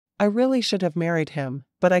 I really should have married him,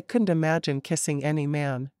 but I couldn't imagine kissing any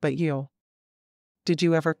man but you. Did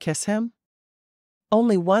you ever kiss him?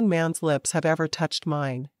 Only one man's lips have ever touched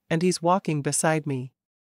mine, and he's walking beside me.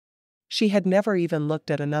 She had never even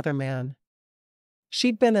looked at another man.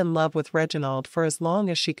 She'd been in love with Reginald for as long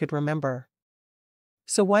as she could remember.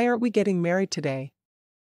 So why aren't we getting married today?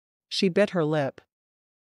 She bit her lip.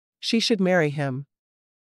 She should marry him.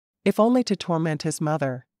 If only to torment his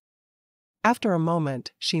mother. After a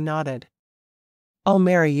moment, she nodded. I'll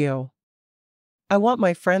marry you. I want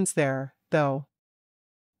my friends there, though.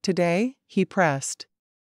 Today, he pressed.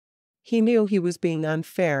 He knew he was being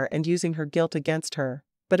unfair and using her guilt against her,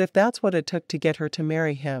 but if that's what it took to get her to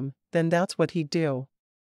marry him, then that's what he'd do.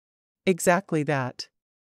 Exactly that.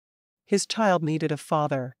 His child needed a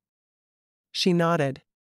father. She nodded.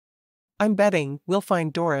 I'm betting we'll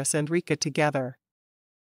find Doris and Rika together.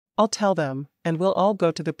 I'll tell them, and we'll all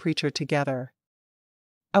go to the preacher together.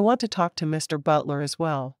 I want to talk to Mr. Butler as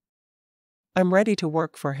well. I'm ready to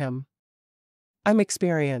work for him. I'm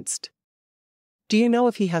experienced. Do you know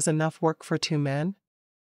if he has enough work for 2 men?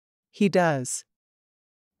 He does.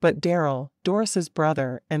 But Daryl, Doris's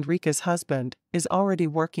brother and Rika's husband, is already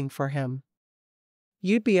working for him.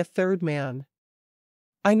 You'd be a 3rd man.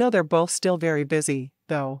 I know they're both still very busy,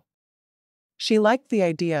 though. She liked the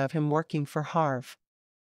idea of him working for Harv.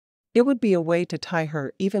 It would be a way to tie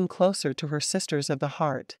her even closer to her sisters of the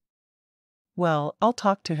heart. Well, I'll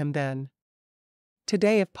talk to him then.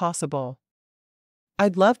 Today if possible.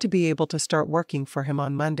 I'd love to be able to start working for him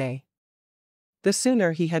on Monday. The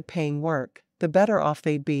sooner he had paying work, the better off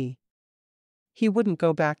they'd be. He wouldn't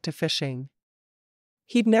go back to fishing.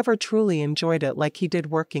 He'd never truly enjoyed it like he did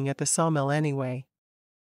working at the sawmill anyway.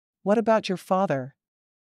 What about your father?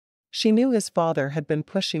 She knew his father had been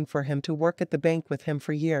pushing for him to work at the bank with him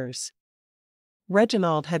for years.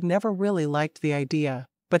 Reginald had never really liked the idea,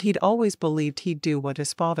 but he'd always believed he'd do what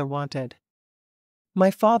his father wanted. My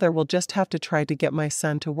father will just have to try to get my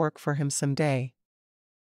son to work for him someday.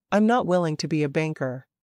 I'm not willing to be a banker.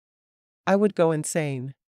 I would go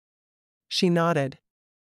insane. She nodded.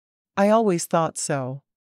 I always thought so.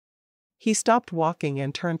 He stopped walking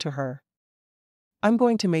and turned to her. I'm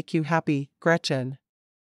going to make you happy, Gretchen.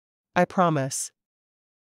 I promise.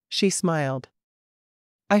 She smiled.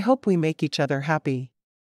 I hope we make each other happy.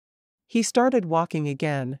 He started walking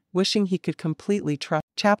again, wishing he could completely trust.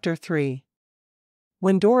 Chapter 3.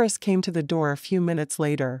 When Doris came to the door a few minutes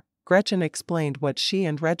later, Gretchen explained what she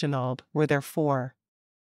and Reginald were there for.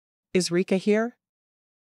 Is Rika here?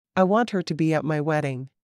 I want her to be at my wedding.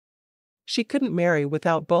 She couldn't marry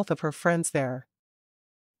without both of her friends there.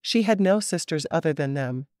 She had no sisters other than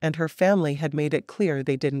them, and her family had made it clear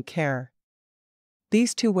they didn't care.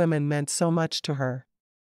 These 2 women meant so much to her.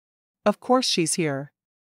 Of course she's here.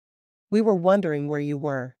 We were wondering where you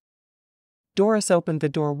were. Doris opened the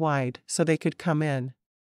door wide so they could come in.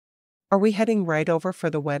 Are we heading right over for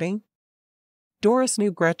the wedding? Doris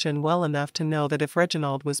knew Gretchen well enough to know that if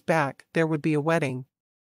Reginald was back, there would be a wedding.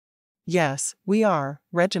 Yes, we are,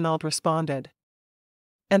 Reginald responded.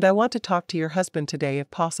 And I want to talk to your husband today if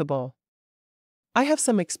possible. I have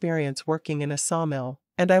some experience working in a sawmill,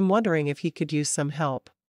 and I'm wondering if he could use some help.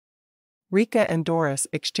 Rika and Doris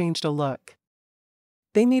exchanged a look.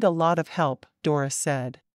 They need a lot of help, Doris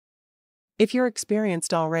said. If you're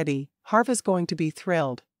experienced already, Harv is going to be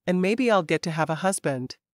thrilled, and maybe I'll get to have a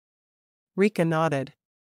husband. Rika nodded.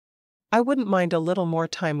 I wouldn't mind a little more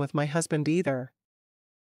time with my husband either.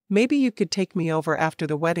 Maybe you could take me over after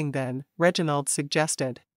the wedding then, Reginald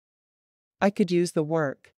suggested. I could use the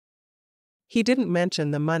work. He didn't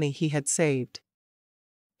mention the money he had saved.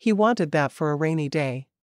 He wanted that for a rainy day.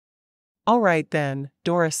 All right then,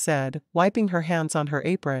 Doris said, wiping her hands on her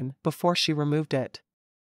apron before she removed it.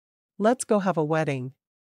 Let's go have a wedding.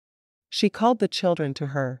 She called the children to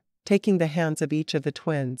her, taking the hands of each of the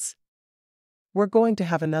twins. We're going to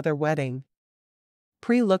have another wedding.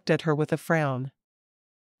 Pri looked at her with a frown.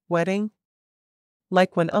 Wedding?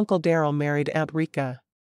 Like when Uncle Daryl married Aunt Rika.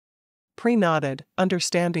 Pri nodded,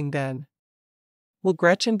 understanding then. Will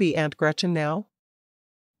Gretchen be Aunt Gretchen now?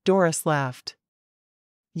 Doris laughed.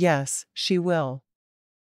 Yes, she will.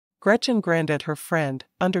 Gretchen grinned at her friend,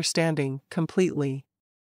 understanding completely.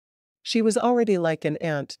 She was already like an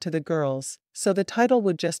aunt to the girls, so the title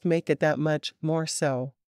would just make it that much more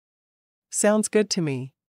so. Sounds good to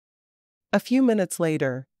me. A few minutes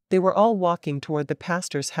later, They were all walking toward the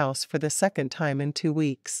pastor's house for the second time in 2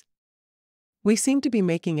 weeks. "We seem to be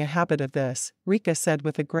making a habit of this," Rika said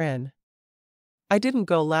with a grin. "I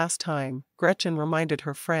didn't go last time," Gretchen reminded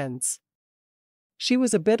her friends. She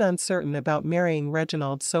was a bit uncertain about marrying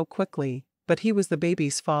Reginald so quickly, but he was the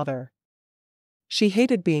baby's father. She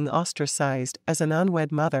hated being ostracized as an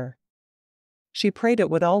unwed mother. She prayed it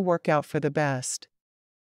would all work out for the best.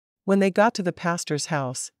 When they got to the pastor's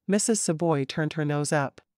house, Mrs. Savoy turned her nose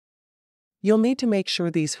up. "You'll need to make sure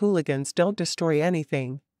these hooligans don't destroy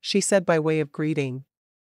anything," she said by way of greeting.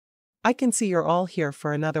 "I can see you're all here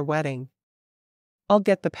for another wedding. I'll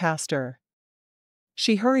get the pastor."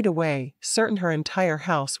 She hurried away, certain her entire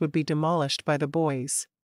house would be demolished by the boys.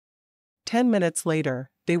 10 minutes later,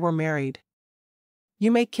 they were married.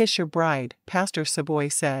 "You may kiss your bride," Pastor Savoy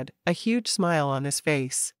said, a huge smile on his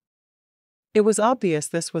face. It was obvious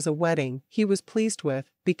this was a wedding he was pleased with,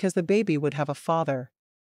 because the baby would have a father.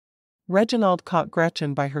 Reginald caught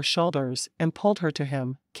Gretchen by her shoulders and pulled her to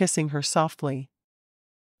him, kissing her softly.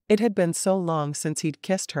 It had been so long since he'd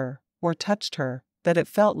kissed her, or touched her, that it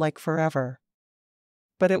felt like forever.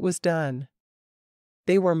 But it was done.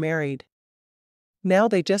 They were married. Now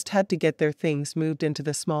they just had to get their things moved into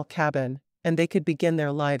the small cabin, and they could begin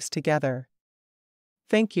their lives together.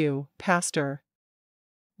 "Thank you, Pastor."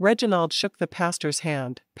 Reginald shook the pastor's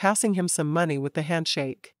hand, passing him some money with the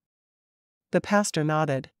handshake. The pastor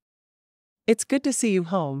nodded. "It's good to see you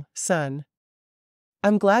home, son.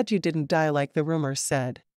 I'm glad you didn't die like the rumors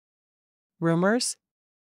said." "Rumors?"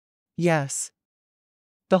 "Yes.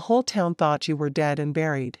 The whole town thought you were dead and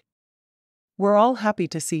buried. We're all happy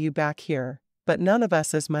to see you back here, but none of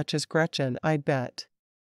us as much as Gretchen, I'd bet."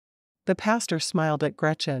 The pastor smiled at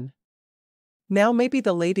Gretchen. "Now maybe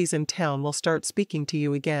the ladies in town will start speaking to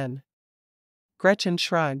you again." Gretchen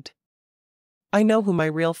shrugged. "I know who my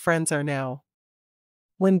real friends are now."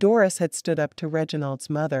 When Doris had stood up to Reginald's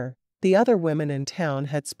mother, the other women in town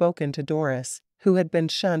had spoken to Doris, who had been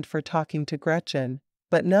shunned for talking to Gretchen,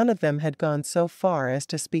 but none of them had gone so far as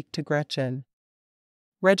to speak to Gretchen.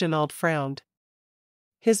 Reginald frowned.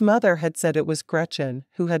 His mother had said it was Gretchen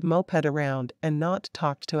who had moped around and not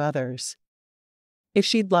talked to others. If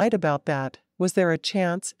she'd lied about that, was there a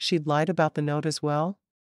chance she'd lied about the note as well?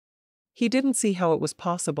 He didn't see how it was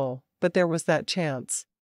possible, but there was that chance.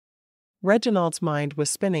 Reginald's mind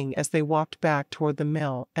was spinning as they walked back toward the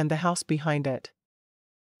mill and the house behind it.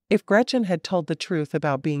 If Gretchen had told the truth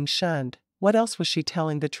about being shunned, what else was she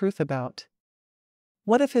telling the truth about?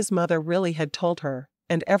 What if his mother really had told her,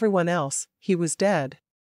 and everyone else, he was dead?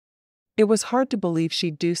 It was hard to believe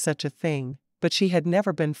she'd do such a thing, but she had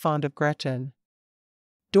never been fond of Gretchen.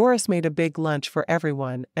 Doris made a big lunch for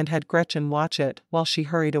everyone and had Gretchen watch it while she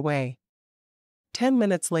hurried away. 10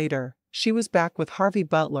 minutes later, she was back with Harvey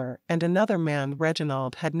Butler and another man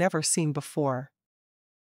Reginald had never seen before.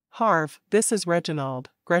 "Harv, this is Reginald,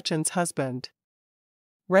 Gretchen's husband."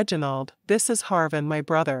 "Reginald, this is Harv and my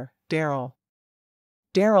brother, Daryl.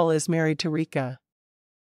 Daryl is married to Rika."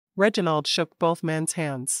 Reginald shook both men's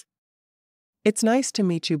hands. "It's nice to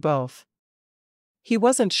meet you both." He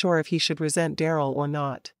wasn't sure if he should resent Daryl or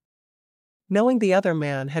not. Knowing the other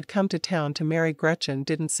man had come to town to marry Gretchen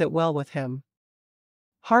didn't sit well with him.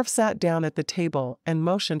 Harv sat down at the table and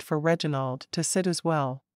motioned for Reginald to sit as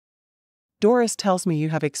well. "Doris tells me you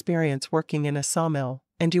have experience working in a sawmill,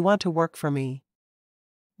 and you want to work for me."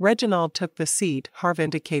 Reginald took the seat Harv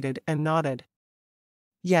indicated and nodded.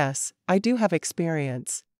 "Yes, I do have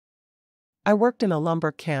experience. I worked in a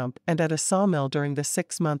lumber camp and at a sawmill during the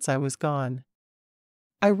 6 months I was gone.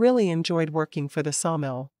 I really enjoyed working for the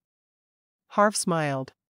sawmill." Harv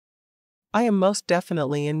smiled. "I am most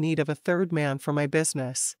definitely in need of a third man for my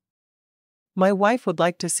business. My wife would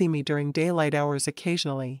like to see me during daylight hours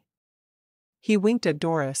occasionally." He winked at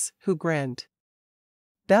Doris, who grinned.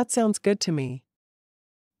 "That sounds good to me.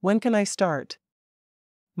 When can I start?"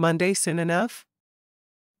 "Monday soon enough?"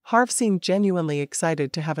 Harv seemed genuinely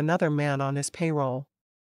excited to have another man on his payroll.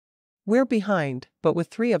 "We're behind, but with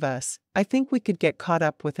 3 of us, I think we could get caught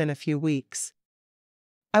up within a few weeks.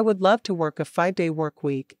 I would love to work a 5-day work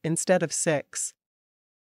week instead of 6.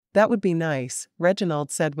 "That would be nice," Reginald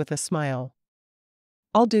said with a smile.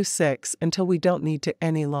 "I'll do 6 until we don't need to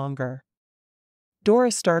any longer."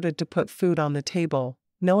 Doris started to put food on the table,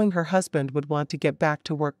 knowing her husband would want to get back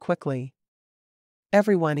to work quickly.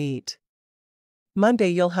 "Everyone eat. Monday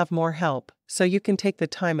you'll have more help, so you can take the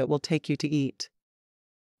time it will take you to eat."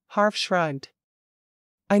 Harv shrugged.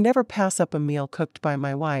 "I never pass up a meal cooked by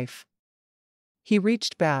my wife." He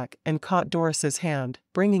reached back and caught Doris's hand,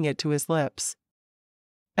 bringing it to his lips.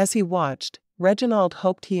 As he watched, Reginald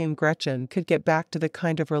hoped he and Gretchen could get back to the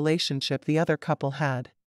kind of relationship the other couple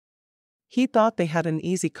had. He thought they had an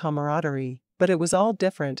easy camaraderie, but it was all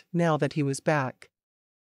different now that he was back.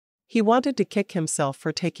 He wanted to kick himself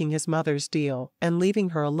for taking his mother's deal and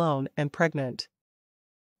leaving her alone and pregnant.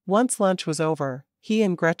 Once lunch was over, he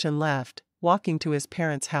and Gretchen left, walking to his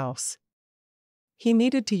parents' house. He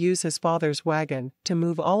needed to use his father's wagon to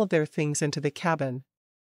move all of their things into the cabin.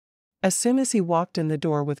 As soon as he walked in the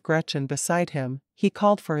door with Gretchen beside him, he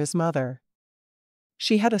called for his mother.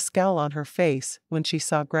 She had a scowl on her face when she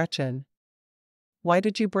saw Gretchen. "Why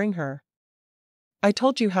did you bring her?" "I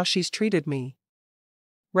told you how she's treated me."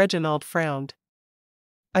 Reginald frowned.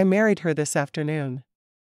 "I married her this afternoon.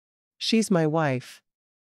 She's my wife.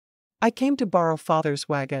 I came to borrow father's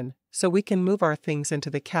wagon, so we can move our things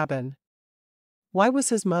into the cabin." Why was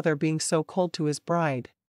his mother being so cold to his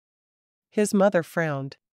bride? His mother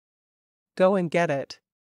frowned. "Go and get it.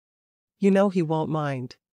 You know he won't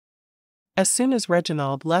mind." As soon as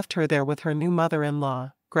Reginald left her there with her new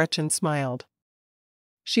mother-in-law, Gretchen smiled.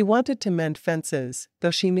 She wanted to mend fences,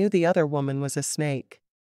 though she knew the other woman was a snake.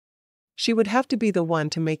 She would have to be the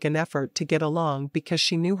one to make an effort to get along because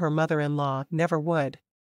she knew her mother-in-law never would.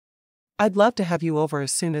 "I'd love to have you over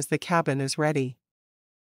as soon as the cabin is ready.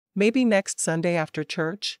 Maybe next Sunday after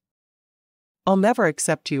church?" "I'll never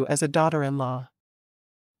accept you as a daughter-in-law.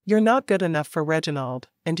 You're not good enough for Reginald,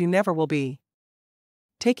 and you never will be."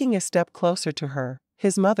 Taking a step closer to her,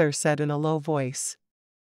 his mother said in a low voice,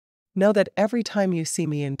 "Know that every time you see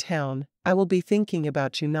me in town, I will be thinking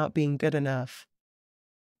about you not being good enough.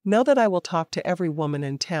 Know that I will talk to every woman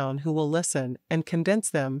in town who will listen and convince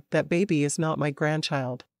them that baby is not my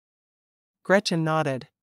grandchild." Gretchen nodded.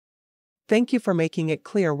 "Thank you for making it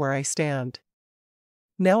clear where I stand.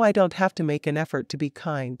 Now I don't have to make an effort to be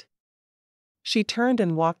kind." She turned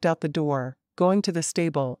and walked out the door, going to the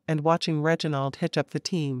stable and watching Reginald hitch up the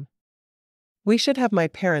team. "We should have my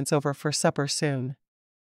parents over for supper soon.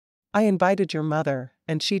 I invited your mother,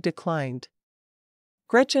 and she declined."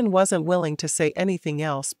 Gretchen wasn't willing to say anything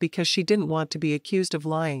else because she didn't want to be accused of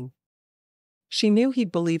lying. She knew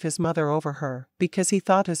he'd believe his mother over her because he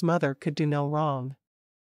thought his mother could do no wrong.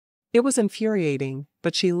 It was infuriating,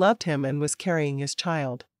 but she loved him and was carrying his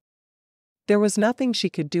child. There was nothing she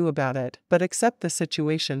could do about it but accept the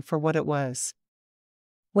situation for what it was.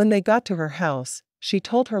 When they got to her house, she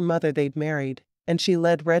told her mother they'd married, and she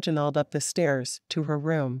led Reginald up the stairs to her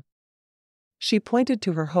room. She pointed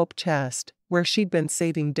to her hope chest, where she'd been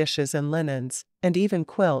saving dishes and linens, and even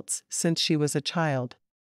quilts, since she was a child.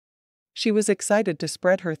 She was excited to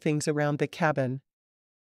spread her things around the cabin.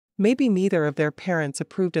 Maybe neither of their parents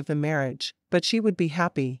approved of the marriage, but she would be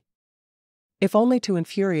happy. If only to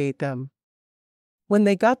infuriate them. When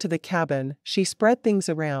they got to the cabin, she spread things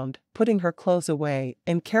around, putting her clothes away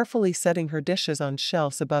and carefully setting her dishes on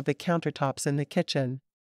shelves above the countertops in the kitchen.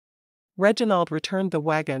 Reginald returned the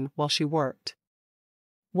wagon while she worked.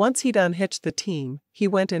 Once he'd unhitched the team, he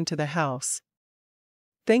went into the house.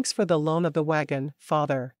 "Thanks for the loan of the wagon,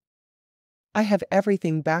 Father. I have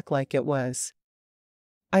everything back like it was.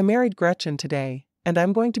 I married Gretchen today, and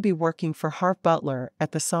I'm going to be working for Harv Butler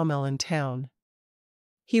at the sawmill in town."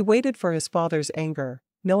 He waited for his father's anger,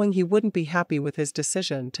 knowing he wouldn't be happy with his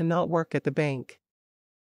decision to not work at the bank.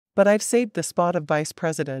 "But I've saved the spot of vice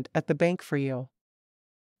president at the bank for you.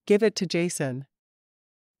 Give it to Jason.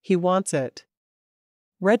 He wants it."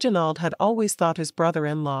 Reginald had always thought his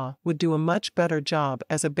brother-in-law would do a much better job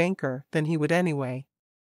as a banker than he would anyway.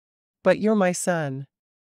 "But you're my son.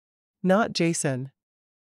 Not Jason.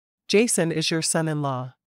 Jason is your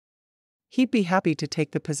son-in-law. He'd be happy to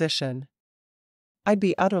take the position. I'd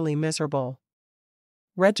be utterly miserable."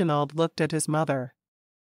 Reginald looked at his mother.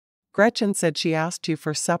 "Gretchen said she asked you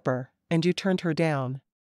for supper, and you turned her down.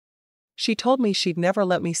 She told me she'd never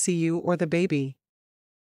let me see you or the baby.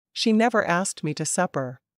 She never asked me to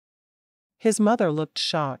supper." His mother looked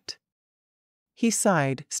shocked. He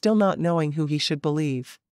sighed, still not knowing who he should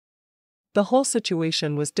believe. The whole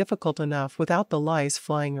situation was difficult enough without the lies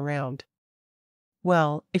flying around.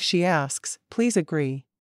 "Well, if she asks, please agree.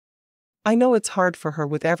 I know it's hard for her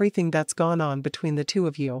with everything that's gone on between the two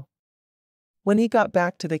of you." When he got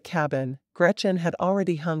back to the cabin, Gretchen had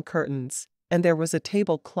already hung curtains, and there was a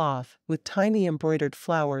tablecloth with tiny embroidered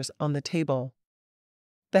flowers on the table.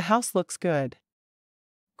 "The house looks good."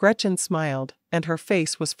 Gretchen smiled, and her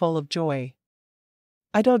face was full of joy.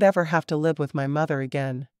 "I don't ever have to live with my mother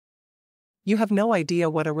again. You have no idea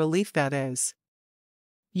what a relief that is.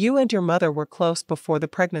 You and your mother were close before the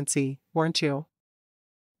pregnancy, weren't you?"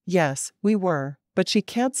 "Yes, we were, but she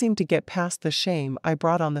can't seem to get past the shame I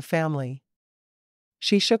brought on the family."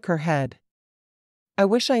 She shook her head. "I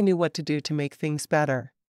wish I knew what to do to make things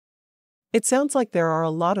better. It sounds like there are a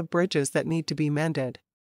lot of bridges that need to be mended."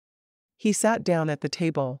 He sat down at the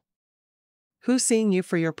table. Who's seeing you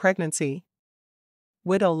for your pregnancy?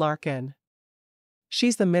 Widow Larkin.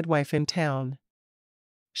 She's the midwife in town.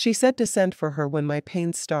 She said to send for her when my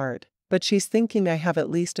pains start, but she's thinking I have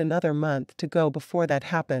at least another month to go before that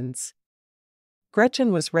happens.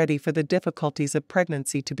 Gretchen was ready for the difficulties of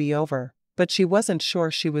pregnancy to be over, but she wasn't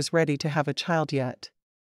sure she was ready to have a child yet.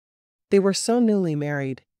 They were so newly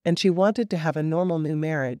married, and she wanted to have a normal new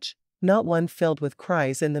marriage, not one filled with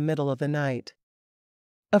cries in the middle of the night.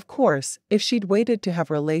 Of course, if she'd waited to have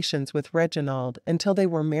relations with Reginald until they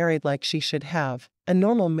were married like she should have, a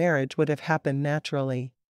normal marriage would have happened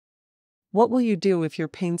naturally. What will you do if your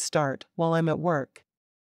pains start while I'm at work?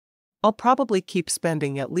 I'll probably keep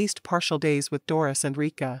spending at least partial days with Doris and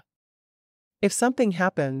Rika. If something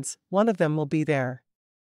happens, one of them will be there.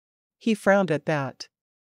 He frowned at that.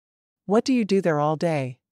 What do you do there all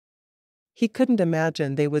day? He couldn't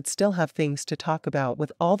imagine they would still have things to talk about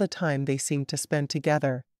with all the time they seemed to spend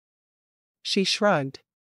together. She shrugged.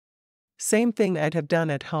 Same thing I'd have done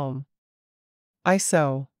at home. I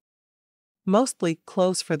sew. Mostly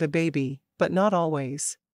clothes for the baby, but not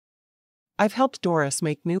always. I've helped Doris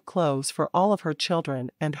make new clothes for all of her children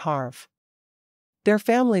and Harv. Their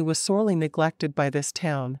family was sorely neglected by this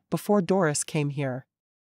town before Doris came here.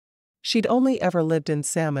 She'd only ever lived in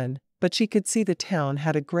Salmon, but she could see the town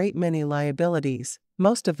had a great many liabilities,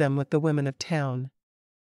 most of them with the women of town.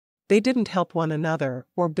 They didn't help one another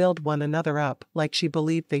or build one another up like she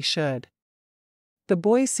believed they should. The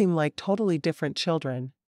boys seemed like totally different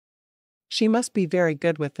children. She must be very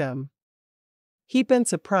good with them. He'd been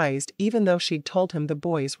surprised even though she'd told him the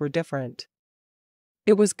boys were different.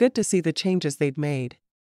 It was good to see the changes they'd made.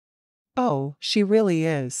 Oh, she really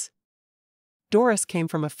is. Doris came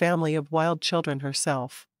from a family of wild children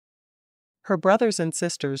herself. Her brothers and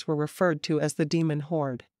sisters were referred to as the demon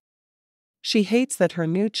horde. She hates that her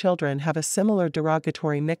new children have a similar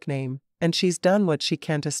derogatory nickname, and she's done what she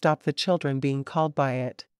can to stop the children being called by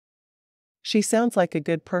it. She sounds like a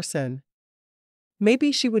good person.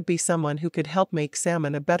 Maybe she would be someone who could help make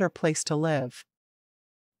Salmon a better place to live.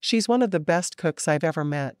 She's one of the best cooks I've ever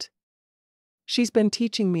met. She's been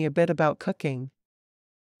teaching me a bit about cooking.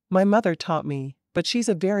 My mother taught me, but she's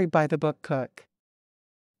a very by-the-book cook.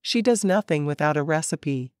 She does nothing without a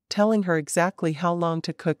recipe, telling her exactly how long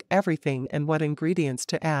to cook everything and what ingredients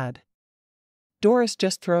to add. Doris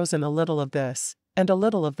just throws in a little of this, and a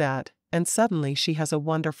little of that, and suddenly she has a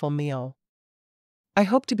wonderful meal. I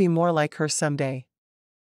hope to be more like her someday.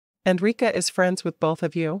 And Rika is friends with both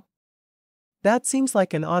of you? That seems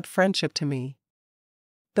like an odd friendship to me.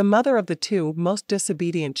 The mother of the two most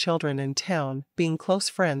disobedient children in town being close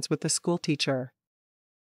friends with the schoolteacher.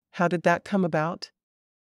 How did that come about?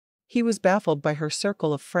 He was baffled by her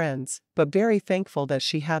circle of friends, but very thankful that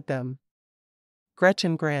she had them.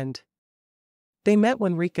 Gretchen grinned. They met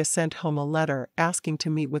when Rika sent home a letter asking to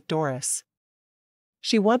meet with Doris.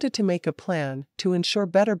 She wanted to make a plan to ensure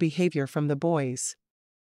better behavior from the boys.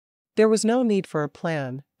 There was no need for a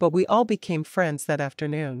plan, but we all became friends that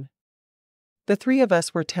afternoon. The three of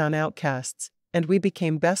us were town outcasts, and we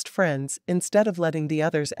became best friends instead of letting the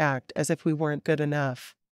others act as if we weren't good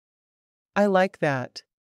enough. I like that.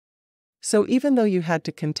 So even though you had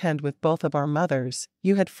to contend with both of our mothers,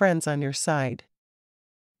 you had friends on your side.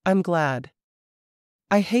 I'm glad.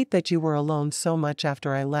 I hate that you were alone so much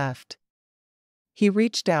after I left. He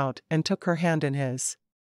reached out and took her hand in his.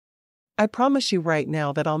 I promise you right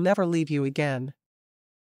now that I'll never leave you again.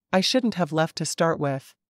 I shouldn't have left to start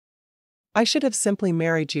with. I should have simply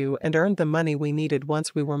married you and earned the money we needed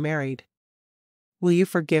once we were married. Will you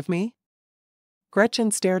forgive me?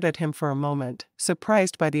 Gretchen stared at him for a moment,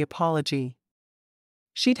 surprised by the apology.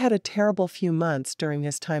 She'd had a terrible few months during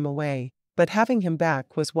his time away, but having him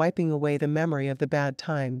back was wiping away the memory of the bad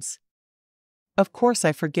times. Of course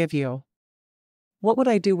I forgive you. What would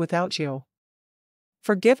I do without you?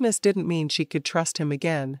 Forgiveness didn't mean she could trust him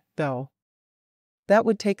again, though. That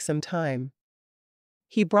would take some time.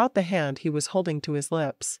 He brought the hand he was holding to his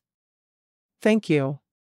lips. Thank you.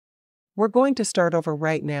 We're going to start over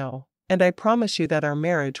right now, and I promise you that our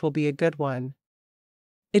marriage will be a good one.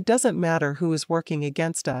 It doesn't matter who is working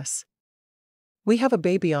against us. We have a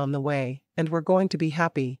baby on the way, and we're going to be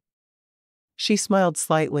happy. She smiled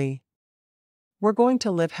slightly. We're going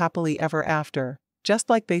to live happily ever after, just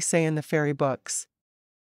like they say in the fairy books.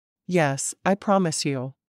 Yes, I promise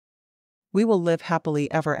you. We will live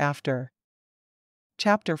happily ever after.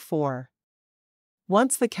 Chapter 4.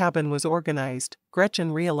 Once the cabin was organized,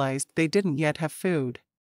 Gretchen realized they didn't yet have food.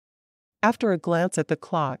 After a glance at the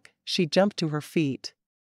clock, she jumped to her feet.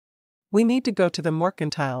 We need to go to the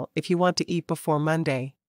mercantile if you want to eat before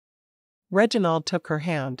Monday. Reginald took her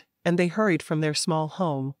hand, and they hurried from their small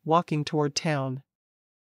home, walking toward town.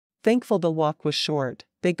 Thankful the walk was short,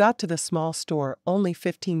 they got to the small store only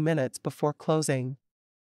 15 minutes before closing.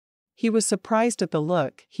 He was surprised at the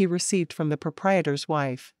look he received from the proprietor's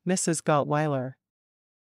wife, Mrs. Gottweiler.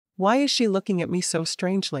 "Why is she looking at me so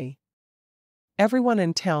strangely?" "Everyone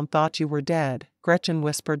in town thought you were dead," Gretchen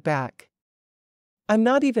whispered back. "I'm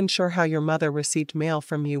not even sure how your mother received mail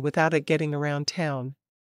from you without it getting around town."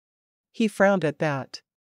 He frowned at that.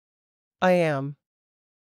 "I am.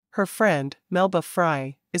 Her friend, Melba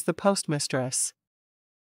Fry, is the postmistress.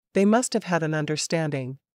 They must have had an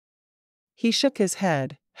understanding." He shook his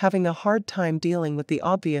head, having a hard time dealing with the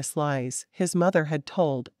obvious lies his mother had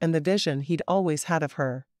told and the vision he'd always had of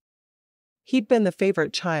her. He'd been the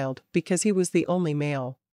favorite child because he was the only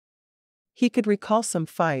male. He could recall some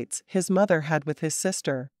fights his mother had with his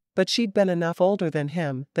sister, but she'd been enough older than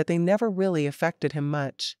him that they never really affected him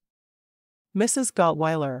much. "Mrs.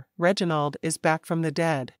 Gottweiler, Reginald is back from the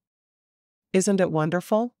dead. Isn't it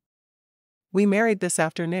wonderful? We married this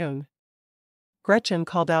afternoon," Gretchen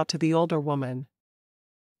called out to the older woman.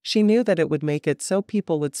 She knew that it would make it so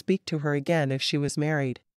people would speak to her again if she was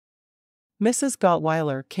married. Mrs.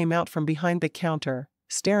 Gottweiler came out from behind the counter,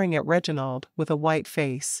 staring at Reginald with a white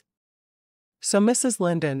face. "So Mrs.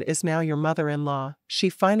 Lindon is now your mother-in-law?" she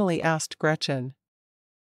finally asked Gretchen.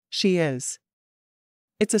 "She is.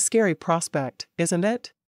 It's a scary prospect, isn't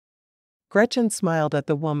it?" Gretchen smiled at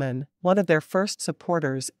the woman, one of their first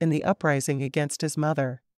supporters in the uprising against his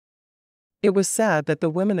mother. It was sad that the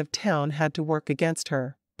women of town had to work against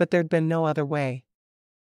her, but there'd been no other way.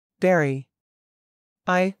 "Very.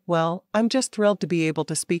 Well, I'm just thrilled to be able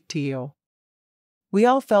to speak to you. We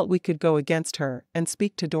all felt we could go against her and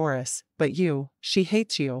speak to Doris, but she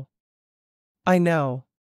hates you." "I know.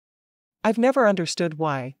 I've never understood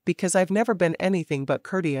why, because I've never been anything but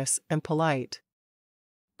courteous and polite."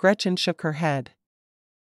 Gretchen shook her head.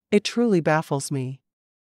 "It truly baffles me.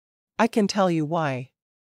 I can tell you why.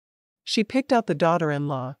 She picked out the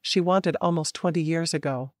daughter-in-law she wanted almost 20 years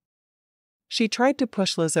ago. She tried to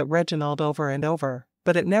push Liz at Reginald over and over,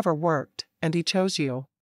 but it never worked, and he chose you.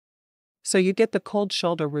 So you get the cold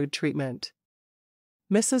shoulder rude treatment."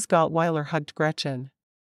 Mrs. Gottweiler hugged Gretchen.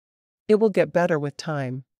 "It will get better with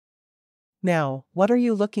time. Now, what are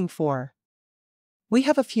you looking for? We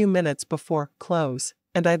have a few minutes before close,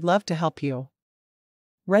 and I'd love to help you."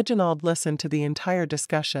 Reginald listened to the entire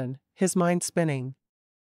discussion, his mind spinning.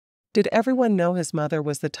 Did everyone know his mother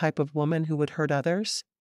was the type of woman who would hurt others?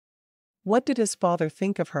 What did his father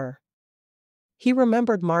think of her? He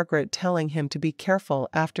remembered Margaret telling him to be careful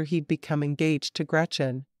after he'd become engaged to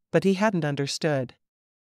Gretchen, but he hadn't understood.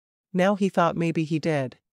 Now he thought maybe he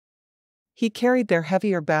did. He carried their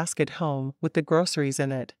heavier basket home with the groceries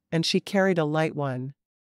in it, and she carried a light one.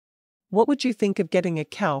 "What would you think of getting a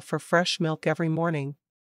cow for fresh milk every morning?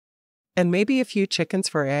 And maybe a few chickens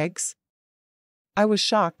for eggs?" I was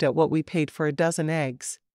shocked at what we paid for a dozen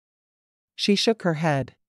eggs. She shook her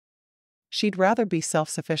head. She'd rather be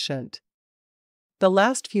self-sufficient. The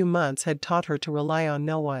last few months had taught her to rely on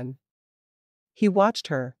no one. He watched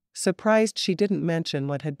her, surprised she didn't mention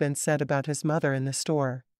what had been said about his mother in the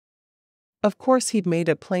store. Of course he'd made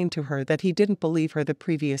it plain to her that he didn't believe her the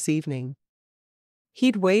previous evening.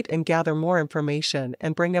 He'd wait and gather more information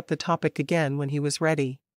and bring up the topic again when he was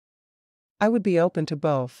ready. "I would be open to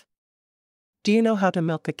both. Do you know how to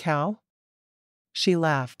milk a cow?" She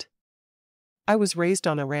laughed. "I was raised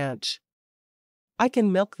on a ranch. I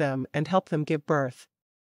can milk them and help them give birth."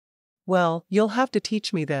 "Well, you'll have to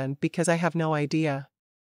teach me then because I have no idea.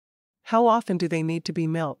 How often do they need to be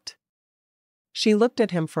milked?" She looked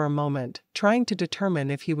at him for a moment, trying to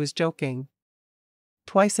determine if he was joking.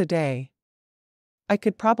 "Twice a day. I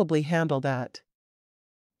could probably handle that."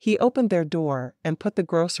 He opened their door and put the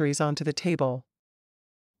groceries onto the table.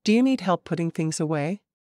 "Do you need help putting things away?"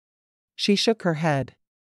 She shook her head.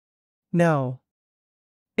 "No.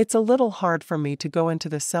 It's a little hard for me to go into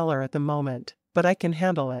the cellar at the moment, but I can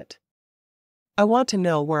handle it. I want to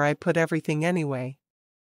know where I put everything anyway."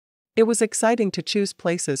 It was exciting to choose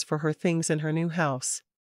places for her things in her new house.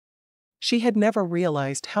 She had never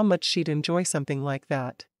realized how much she'd enjoy something like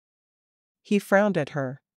that. He frowned at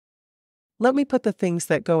her. "Let me put the things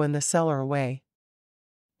that go in the cellar away.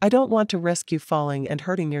 I don't want to risk you falling and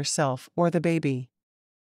hurting yourself or the baby."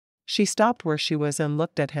 She stopped where she was and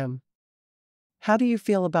looked at him. "How do you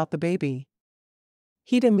feel about the baby?"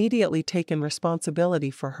 He'd immediately taken responsibility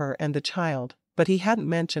for her and the child, but he hadn't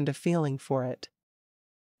mentioned a feeling for it.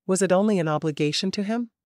 Was it only an obligation to him?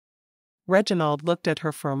 Reginald looked at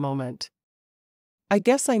her for a moment. "I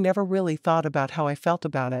guess I never really thought about how I felt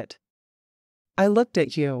about it. I looked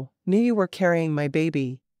at you, knew you were carrying my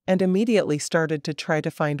baby, and immediately started to try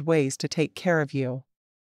to find ways to take care of you.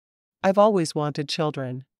 I've always wanted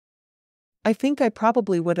children. I think I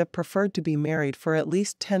probably would have preferred to be married for at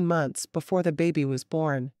least 10 months before the baby was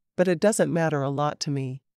born, but it doesn't matter a lot to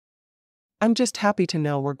me. I'm just happy to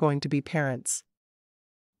know we're going to be parents."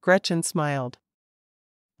 Gretchen smiled.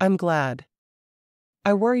 "I'm glad.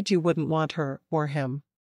 I worried you wouldn't want her or him."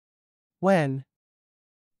 "When?"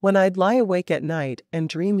 "When I'd lie awake at night and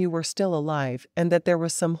dream you were still alive and that there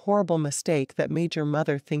was some horrible mistake that made your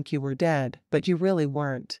mother think you were dead, but you really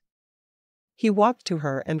weren't." He walked to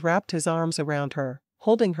her and wrapped his arms around her,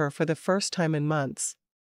 holding her for the first time in months.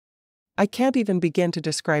 "I can't even begin to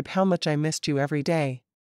describe how much I missed you every day.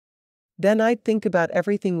 Then I'd think about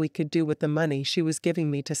everything we could do with the money she was giving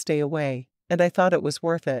me to stay away, and I thought it was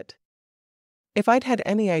worth it. If I'd had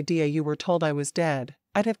any idea you were told I was dead,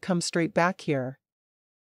 I'd have come straight back here."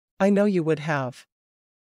 "I know you would have."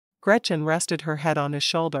 Gretchen rested her head on his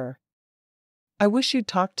shoulder. "I wish you'd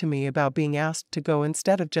talk to me about being asked to go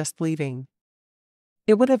instead of just leaving.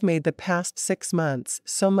 It would have made the past 6 months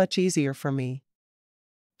so much easier for me."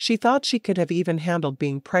 She thought she could have even handled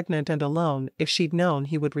being pregnant and alone if she'd known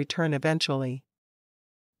he would return eventually.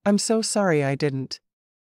 "I'm so sorry I didn't.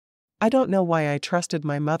 I don't know why I trusted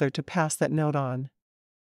my mother to pass that note on.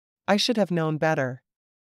 I should have known better.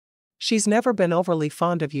 She's never been overly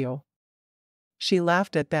fond of you." She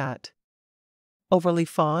laughed at that. "Overly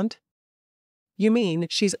fond? You mean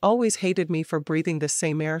she's always hated me for breathing the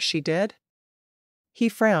same air she did?" He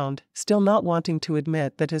frowned, still not wanting to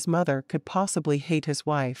admit that his mother could possibly hate his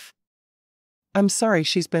wife. "I'm sorry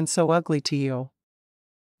she's been so ugly to you."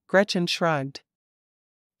 Gretchen shrugged.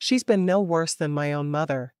 "She's been no worse than my own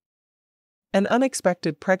mother. An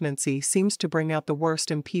unexpected pregnancy seems to bring out the worst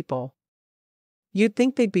in people. You'd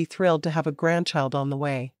think they'd be thrilled to have a grandchild on the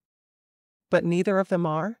way. But neither of them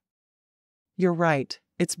are?" "You're right,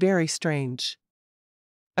 it's very strange.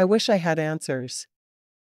 I wish I had answers.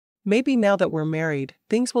 Maybe now that we're married,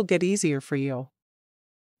 things will get easier for you."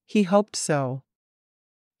 He hoped so.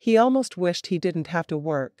 He almost wished he didn't have to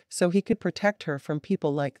work so he could protect her from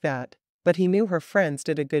people like that, but he knew her friends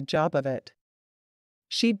did a good job of it.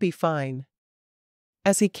 She'd be fine.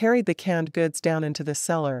 As he carried the canned goods down into the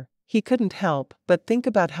cellar, he couldn't help but think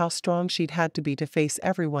about how strong she'd had to be to face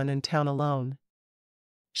everyone in town alone.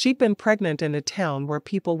 She'd been pregnant in a town where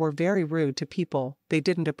people were very rude to people they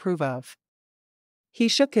didn't approve of. He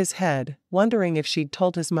shook his head, wondering if she'd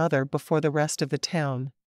told his mother before the rest of the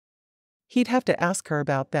town. He'd have to ask her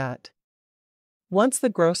about that. Once the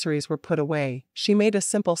groceries were put away, she made a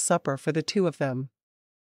simple supper for the two of them.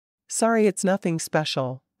 "Sorry it's nothing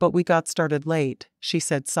special, but we got started late," she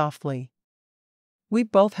said softly. "We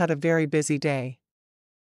both had a very busy day.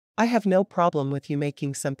 I have no problem with you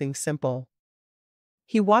making something simple."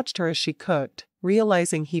 He watched her as she cooked,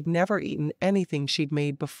 realizing he'd never eaten anything she'd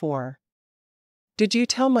made before. "Did you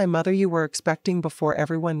tell my mother you were expecting before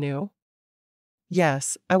everyone knew?"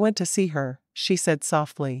 "Yes, I went to see her," she said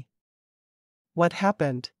softly. "What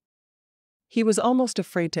happened?" He was almost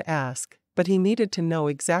afraid to ask, but he needed to know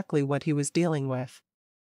exactly what he was dealing with.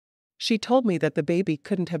 "She told me that the baby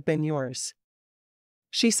couldn't have been yours.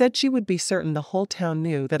 She said she would be certain the whole town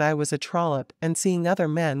knew that I was a trollop and seeing other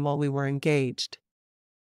men while we were engaged.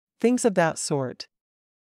 Things of that sort."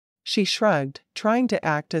 She shrugged, trying to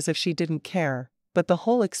act as if she didn't care, but the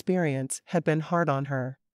whole experience had been hard on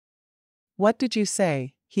her. "What did you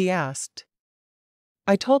say?" he asked.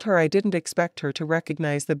 "I told her I didn't expect her to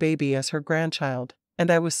recognize the baby as her grandchild,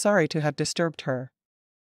 and I was sorry to have disturbed her.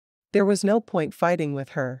 There was no point fighting with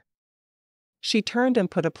her." She turned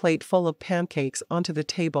and put a plate full of pancakes onto the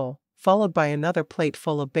table, followed by another plate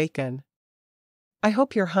full of bacon. "I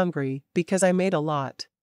hope you're hungry, because I made a lot."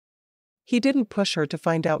 He didn't push her to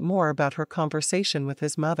find out more about her conversation with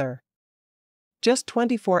his mother. Just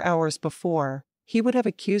 24 hours before, he would have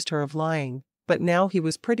accused her of lying, but now he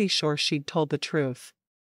was pretty sure she'd told the truth.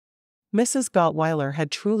 Mrs. Gottweiler had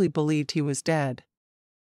truly believed he was dead.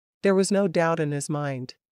 There was no doubt in his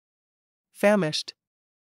mind. Famished?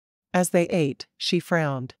 As they ate, she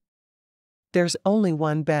frowned. "There's only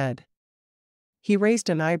one bed." He raised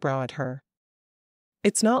an eyebrow at her.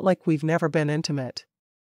 "It's not like we've never been intimate."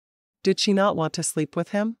 Did she not want to sleep with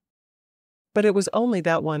him? "But it was only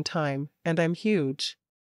that one time, and I'm huge.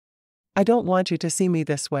 I don't want you to see me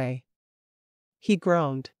this way." He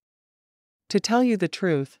groaned. "To tell you the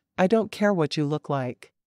truth, I don't care what you look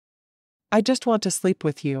like. I just want to sleep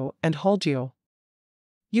with you and hold you.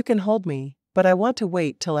 You can hold me, but I want to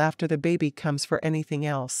wait till after the baby comes for anything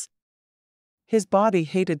else." His body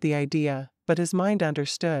hated the idea, but his mind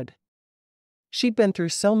understood. She'd been through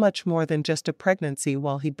so much more than just a pregnancy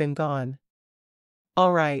while he'd been gone.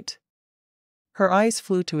 All right. Her eyes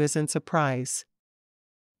flew to his in surprise.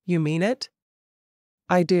 You mean it?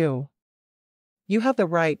 I do. You have the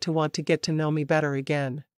right to want to get to know me better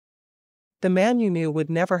again. The man you knew would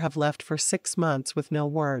never have left for 6 months with no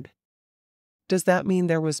word. Does that mean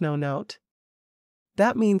there was no note?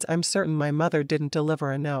 That means I'm certain my mother didn't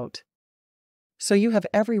deliver a note. So you have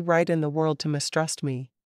every right in the world to mistrust me.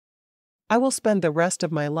 I will spend the rest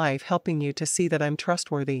of my life helping you to see that I'm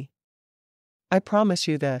trustworthy. I promise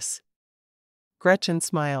you this. Gretchen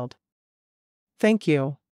smiled. Thank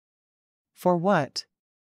you. For what?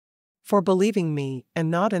 For believing me and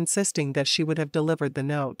not insisting that she would have delivered the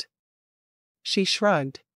note. She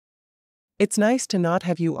shrugged. It's nice to not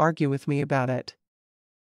have you argue with me about it.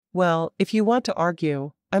 Well, if you want to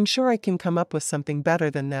argue, I'm sure I can come up with something better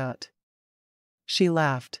than that. She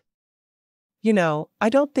laughed. You know, I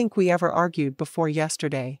don't think we ever argued before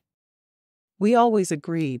yesterday. We always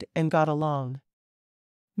agreed and got along.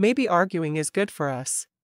 Maybe arguing is good for us.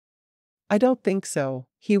 I don't think so,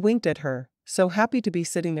 he winked at her, so happy to be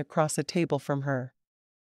sitting across a table from her.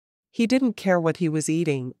 He didn't care what he was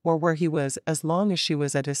eating or where he was as long as she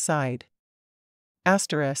was at his side.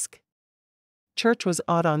 Asterisk. Church was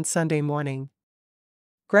odd on Sunday morning.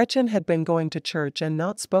 Gretchen had been going to church and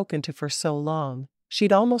not spoken to for so long,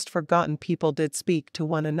 she'd almost forgotten people did speak to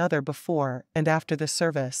one another before and after the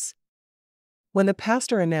service. When the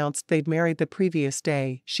pastor announced they'd married the previous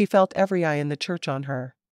day, she felt every eye in the church on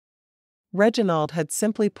her. Reginald had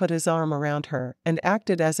simply put his arm around her and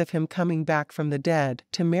acted as if him coming back from the dead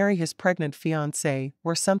to marry his pregnant fiancée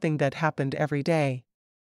were something that happened every day.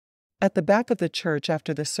 At the back of the church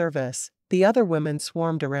after the service, the other women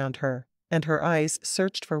swarmed around her, and her eyes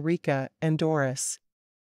searched for Rika and Doris.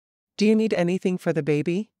 Do you need anything for the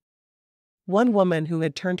baby? One woman who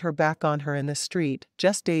had turned her back on her in the street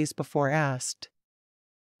just days before asked.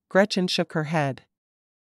 Gretchen shook her head.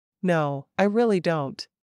 No, I really don't.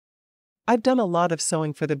 I've done a lot of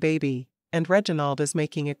sewing for the baby, and Reginald is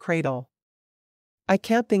making a cradle. I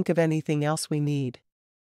can't think of anything else we need.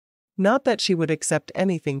 Not that she would accept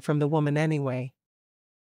anything from the woman anyway.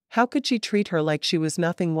 How could she treat her like she was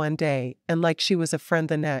nothing one day and like she was a friend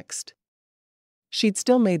the next? She'd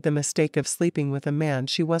still made the mistake of sleeping with a man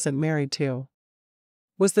she wasn't married to.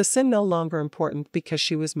 Was the sin no longer important because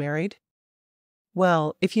she was married?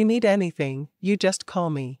 Well, if you need anything, you just call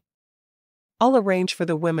me. I'll arrange for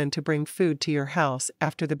the women to bring food to your house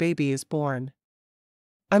after the baby is born.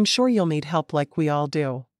 I'm sure you'll need help like we all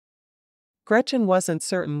do. Gretchen wasn't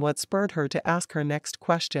certain what spurred her to ask her next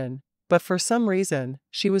question, but for some reason,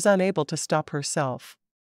 she was unable to stop herself.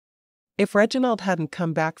 If Reginald hadn't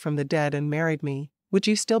come back from the dead and married me, would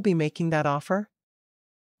you still be making that offer?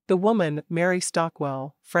 The woman, Mary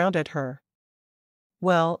Stockwell, frowned at her.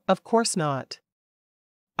 Well, of course not.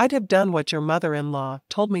 I'd have done what your mother-in-law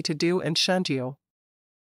told me to do and shunned you.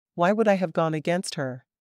 Why would I have gone against her?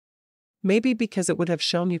 Maybe because it would have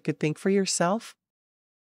shown you could think for yourself?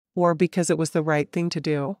 Or because it was the right thing to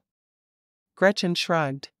do? Gretchen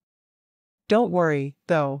shrugged. Don't worry,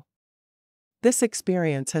 though. This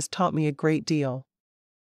experience has taught me a great deal.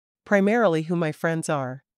 Primarily who my friends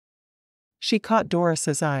are. She caught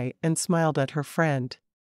Doris's eye and smiled at her friend.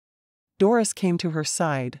 Doris came to her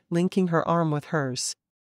side, linking her arm with hers.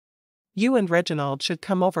 You and Reginald should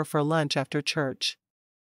come over for lunch after church.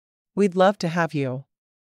 We'd love to have you.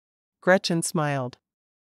 Gretchen smiled.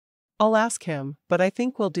 I'll ask him, but I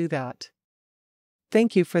think we'll do that.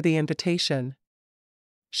 Thank you for the invitation.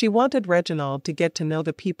 She wanted Reginald to get to know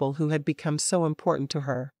the people who had become so important to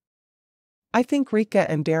her. I think Rika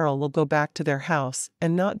and Daryl will go back to their house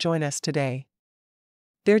and not join us today.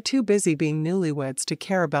 They're too busy being newlyweds to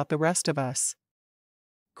care about the rest of us.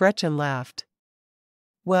 Gretchen laughed.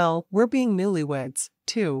 Well, we're being newlyweds,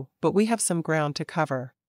 too, but we have some ground to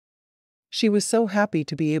cover. She was so happy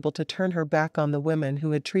to be able to turn her back on the women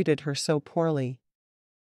who had treated her so poorly.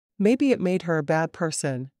 Maybe it made her a bad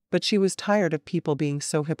person, but she was tired of people being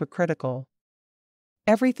so hypocritical.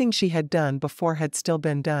 Everything she had done before had still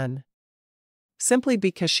been done. Simply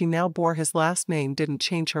because she now bore his last name didn't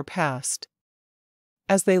change her past.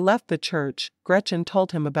 As they left the church, Gretchen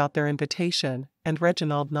told him about their invitation, and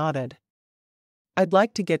Reginald nodded. I'd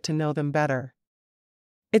like to get to know them better.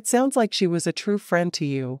 It sounds like she was a true friend to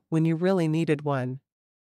you when you really needed one.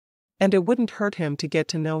 And it wouldn't hurt him to get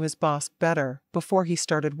to know his boss better before he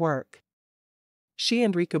started work. She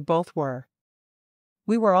and Rika both were.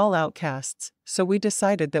 We were all outcasts, so we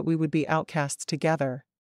decided that we would be outcasts together.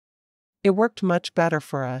 It worked much better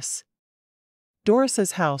for us.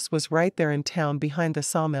 Doris's house was right there in town behind the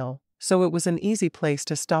sawmill, so it was an easy place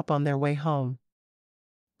to stop on their way home.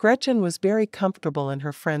 Gretchen was very comfortable in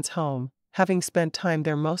her friend's home, having spent time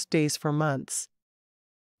there most days for months.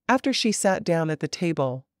 After she sat down at the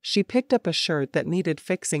table, she picked up a shirt that needed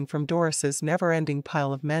fixing from Doris's never-ending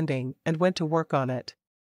pile of mending and went to work on it.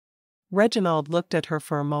 Reginald looked at her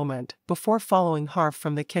for a moment before following Harv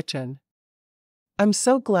from the kitchen. "I'm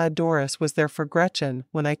so glad Doris was there for Gretchen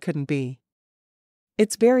when I couldn't be.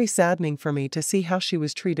 It's very saddening for me to see how she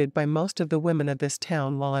was treated by most of the women of this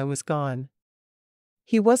town while I was gone."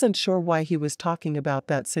 He wasn't sure why he was talking about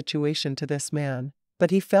that situation to this man,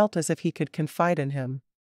 but he felt as if he could confide in him.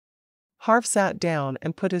 Harv sat down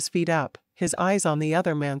and put his feet up, his eyes on the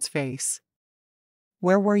other man's face.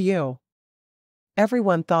 "Where were you?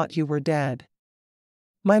 Everyone thought you were dead.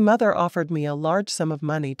 My mother offered me a large sum of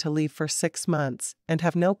money to leave for 6 months and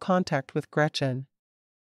have no contact with Gretchen.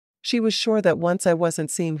 She was sure that once I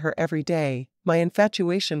wasn't seeing her every day, my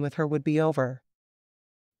infatuation with her would be over.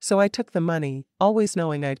 So I took the money, always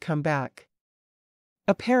knowing I'd come back.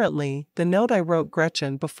 Apparently, the note I wrote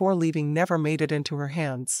Gretchen before leaving never made it into her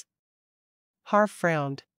hands." Harv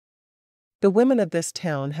frowned. "The women of this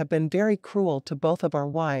town have been very cruel to both of our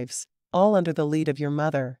wives, all under the lead of your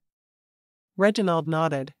mother." Reginald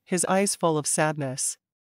nodded, his eyes full of sadness.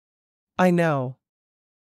 "I know.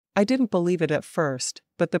 I didn't believe it at first,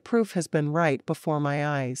 but the proof has been right before my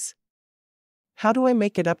eyes. How do I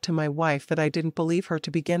make it up to my wife that I didn't believe her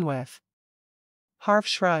to begin with?" Harv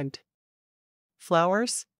shrugged.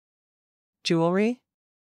 "Flowers? Jewelry?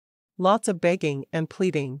 Lots of begging and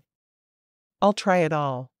pleading. I'll try it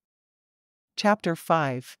all." Chapter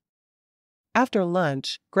 5. After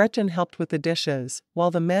lunch, Gretchen helped with the dishes,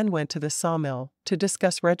 while the men went to the sawmill to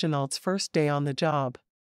discuss Reginald's first day on the job.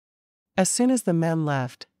 As soon as the men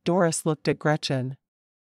left, Doris looked at Gretchen.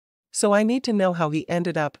 "So I need to know how he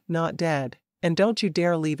ended up not dead, and don't you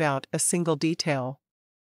dare leave out a single detail."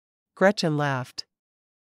 Gretchen laughed.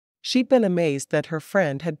 She'd been amazed that her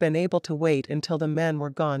friend had been able to wait until the men were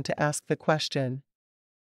gone to ask the question.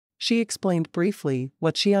 She explained briefly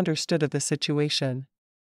what she understood of the situation.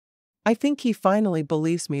 "I think he finally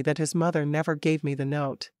believes me that his mother never gave me the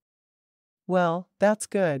note." "Well, that's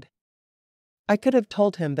good. I could have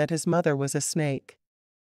told him that his mother was a snake."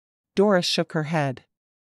 Doris shook her head.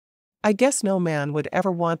 "I guess no man would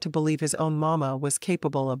ever want to believe his own mama was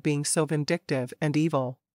capable of being so vindictive and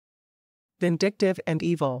evil." Vindictive and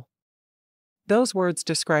evil. Those words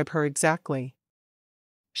describe her exactly.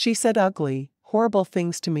 She said ugly, horrible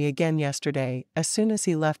things to me again yesterday as soon as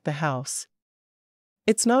he left the house.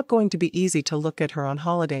 It's not going to be easy to look at her on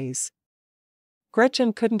holidays.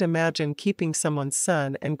 Gretchen couldn't imagine keeping someone's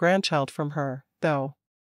son and grandchild from her, though.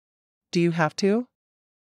 "Do you have to?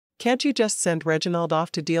 Can't you just send Reginald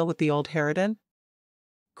off to deal with the old harridan?"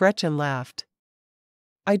 Gretchen laughed.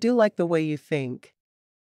 "I do like the way you think.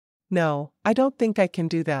 No, I don't think I can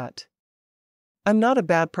do that. I'm not a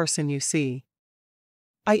bad person, you see.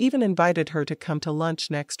 I even invited her to come to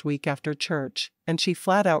lunch next week after church, and she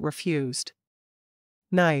flat out refused."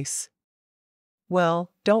 "Nice.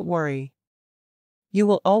 Well, don't worry. You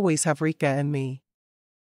will always have Rika and me.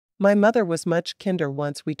 My mother was much kinder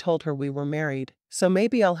once we told her we were married, so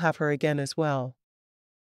maybe I'll have her again as well.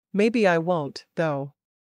 Maybe I won't, though."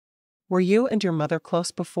 "Were you and your mother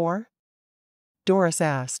close before?" Doris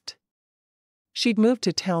asked. She'd moved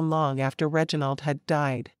to town long after Reginald had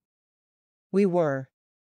died. "We were.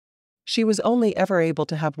 She was only ever able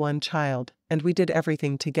to have one child, and we did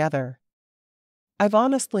everything together. I've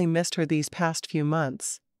honestly missed her these past few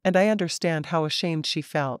months, and I understand how ashamed she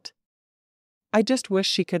felt. I just wish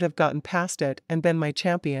she could have gotten past it and been my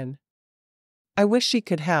champion. I wish she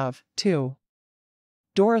could have, too."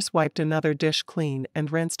 Doris wiped another dish clean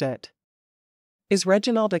and rinsed it. "Is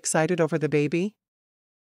Reginald excited over the baby?"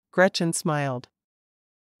 Gretchen smiled.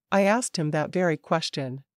 "I asked him that very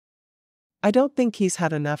question. I don't think he's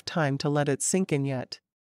had enough time to let it sink in yet.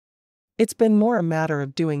 It's been more a matter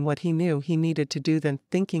of doing what he knew he needed to do than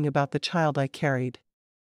thinking about the child I carried.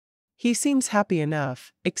 He seems happy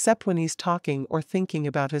enough, except when he's talking or thinking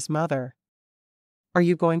about his mother." "Are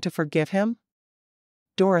you going to forgive him?"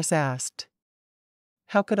 Doris asked.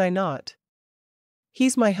 "How could I not?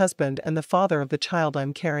 He's my husband and the father of the child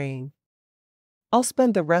I'm carrying. I'll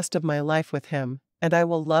spend the rest of my life with him, and I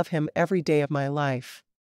will love him every day of my life.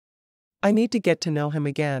 I need to get to know him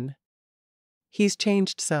again. He's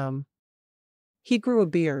changed some. He grew a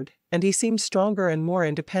beard, and he seems stronger and more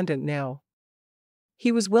independent now.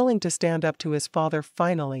 He was willing to stand up to his father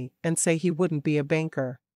finally and say he wouldn't be a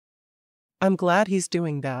banker. I'm glad he's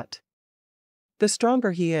doing that. The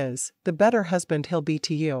stronger he is, the better husband he'll be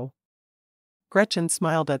to you." Gretchen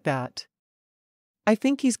smiled at that. "I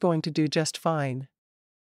think he's going to do just fine.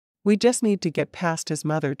 We just need to get past his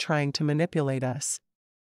mother trying to manipulate us."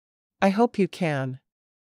 I hope you can.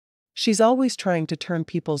 She's always trying to turn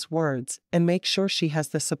people's words and make sure she has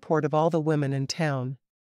the support of all the women in town.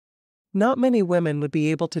 Not many women would be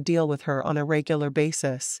able to deal with her on a regular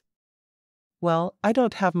basis. Well, I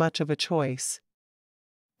don't have much of a choice.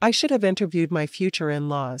 I should have interviewed my future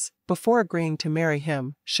in-laws before agreeing to marry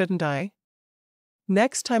him, shouldn't I?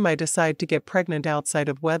 Next time I decide to get pregnant outside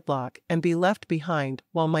of wedlock and be left behind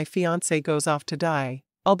while my fiancé goes off to die,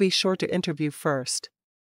 I'll be sure to interview first.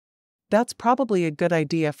 That's probably a good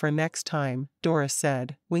idea for next time, Doris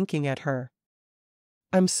said, winking at her.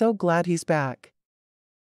 I'm so glad he's back.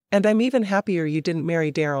 And I'm even happier you didn't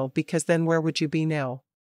marry Daryl, because then where would you be now?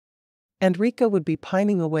 And Rika would be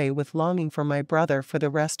pining away with longing for my brother for the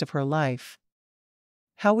rest of her life.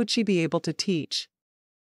 How would she be able to teach?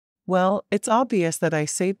 Well, it's obvious that I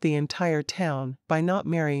saved the entire town by not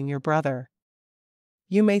marrying your brother.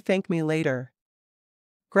 You may thank me later.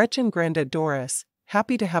 Gretchen grinned at Doris,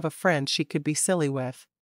 happy to have a friend she could be silly with.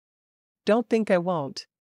 Don't think I won't.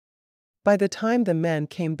 By the time the men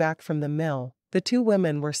came back from the mill, the two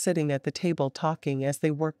women were sitting at the table talking as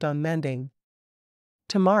they worked on mending.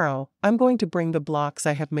 Tomorrow, I'm going to bring the blocks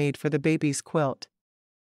I have made for the baby's quilt.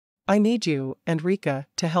 I need you and Rika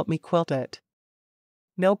to help me quilt it.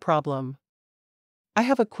 No problem. I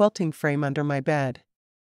have a quilting frame under my bed.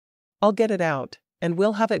 I'll get it out, and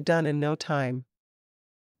we'll have it done in no time.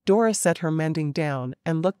 Doris set her mending down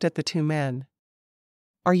and looked at the two men.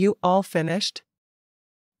 Are you all finished?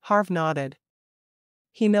 Harv nodded.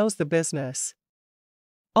 He knows the business.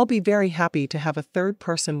 I'll be very happy to have a third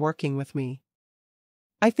person working with me.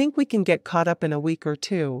 I think we can get caught up in a week or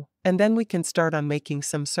two, and then we can start on making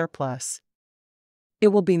some surplus. It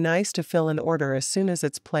will be nice to fill an order as soon as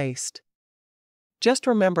it's placed. Just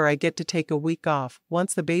remember, I get to take a week off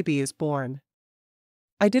once the baby is born.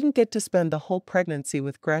 I didn't get to spend the whole pregnancy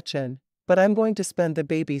with Gretchen, but I'm going to spend the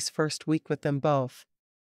baby's first week with them both.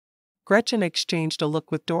 Gretchen exchanged a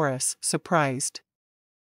look with Doris, surprised.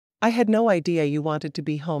 I had no idea you wanted to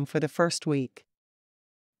be home for the first week.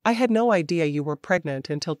 I had no idea you were pregnant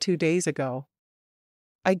until 2 days ago.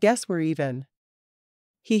 I guess we're even.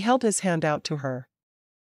 He held his hand out to her.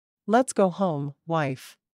 Let's go home,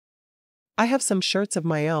 wife. I have some shirts of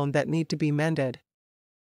my own that need to be mended.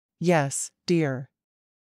 Yes, dear.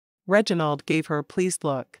 Reginald gave her a pleased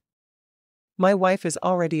look. My wife is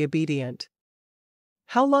already obedient.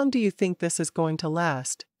 How long do you think this is going to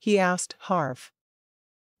last? He asked Harv.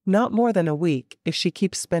 Not more than a week if she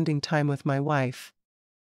keeps spending time with my wife.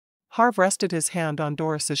 Harv rested his hand on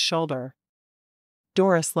Doris's shoulder.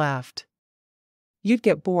 Doris laughed. You'd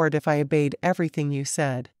get bored if I obeyed everything you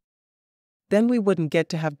said. Then we wouldn't get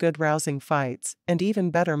to have good rousing fights and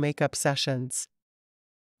even better makeup sessions.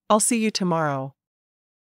 I'll see you tomorrow.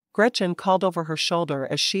 Gretchen called over her shoulder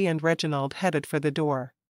as she and Reginald headed for the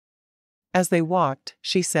door. As they walked,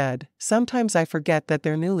 she said, sometimes I forget that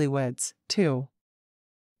they're newlyweds, too.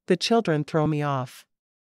 The children throw me off.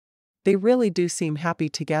 They really do seem happy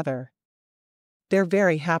together. They're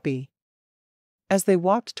very happy. As they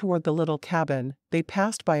walked toward the little cabin, they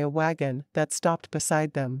passed by a wagon that stopped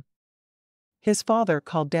beside them. His father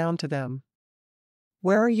called down to them.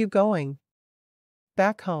 Where are you going?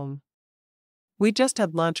 Back home. We just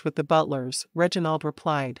had lunch with the Butlers, Reginald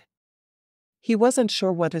replied. He wasn't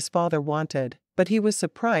sure what his father wanted, but he was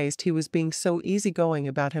surprised he was being so easygoing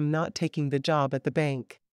about him not taking the job at the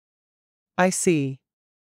bank. I see.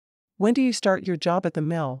 When do you start your job at the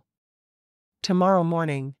mill? Tomorrow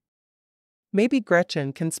morning. Maybe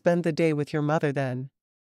Gretchen can spend the day with your mother then.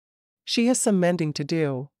 She has some mending to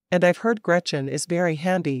do, and I've heard Gretchen is very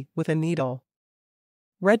handy with a needle.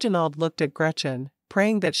 Reginald looked at Gretchen,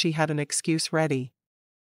 praying that she had an excuse ready.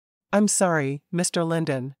 I'm sorry, Mr.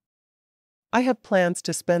 Lindon. I have plans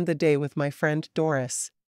to spend the day with my friend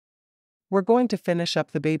Doris. We're going to finish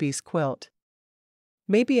up the baby's quilt.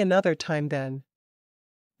 Maybe another time then.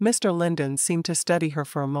 Mr. Lindon seemed to study her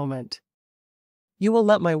for a moment. You will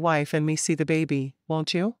let my wife and me see the baby,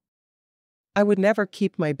 won't you? I would never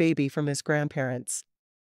keep my baby from his grandparents.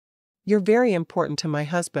 You're very important to my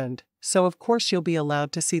husband, so of course you'll be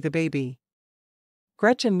allowed to see the baby.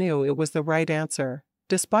 Gretchen knew it was the right answer,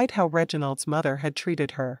 despite how Reginald's mother had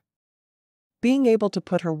treated her. Being able to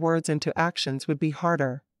put her words into actions would be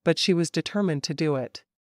harder, but she was determined to do it.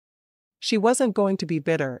 She wasn't going to be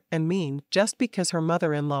bitter and mean just because her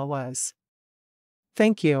mother-in-law was.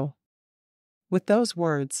 Thank you. With those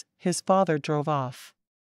words, his father drove off.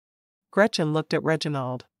 Gretchen looked at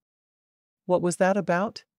Reginald. What was that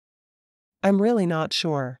about? I'm really not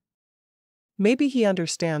sure. Maybe he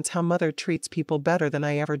understands how mother treats people better than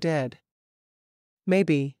I ever did.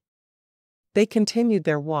 Maybe. They continued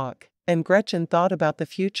their walk, and Gretchen thought about the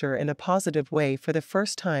future in a positive way for the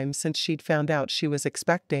first time since she'd found out she was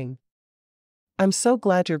expecting. "I'm so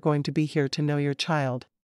glad you're going to be here to know your child.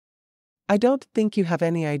 I don't think you have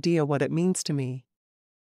any idea what it means to me."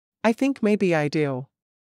 "I think maybe I do.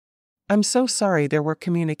 I'm so sorry there were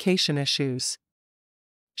communication issues."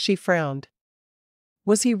 She frowned.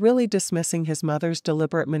 Was he really dismissing his mother's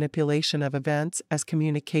deliberate manipulation of events as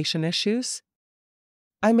communication issues?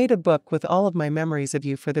 "I made a book with all of my memories of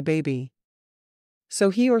you for the baby. So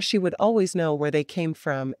he or she would always know where they came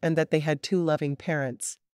from and that they had two loving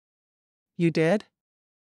parents." "You did?"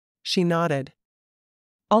 She nodded.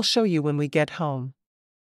 "I'll show you when we get home.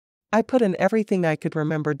 I put in everything I could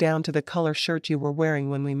remember down to the color shirt you were wearing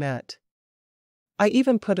when we met. I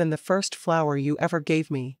even put in the first flower you ever gave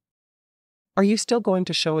me." "Are you still going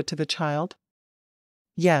to show it to the child?"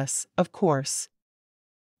 "Yes, of course.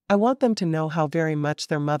 I want them to know how very much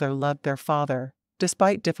their mother loved their father,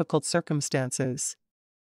 despite difficult circumstances."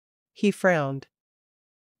 He frowned.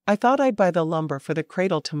 "I thought I'd buy the lumber for the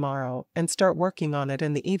cradle tomorrow and start working on it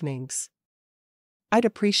in the evenings." "I'd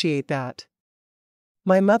appreciate that.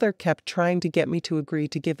 My mother kept trying to get me to agree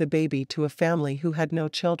to give the baby to a family who had no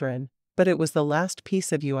children, but it was the last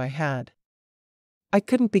piece of you I had. I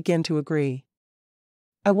couldn't begin to agree.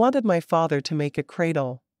 I wanted my father to make a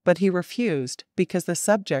cradle, but he refused because the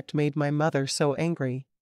subject made my mother so angry.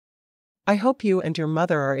 I hope you and your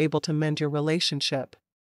mother are able to mend your relationship.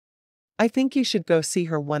 I think you should go see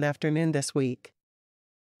her one afternoon this week."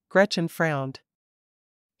 Gretchen frowned.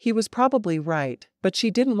 He was probably right, but she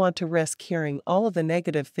didn't want to risk hearing all of the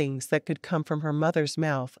negative things that could come from her mother's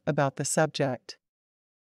mouth about the subject.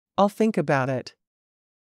 "I'll think about it."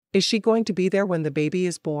 "Is she going to be there when the baby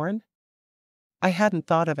is born?" "I hadn't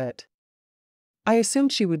thought of it. I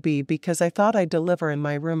assumed she would be because I thought I'd deliver in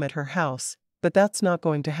my room at her house, but that's not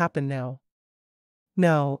going to happen now."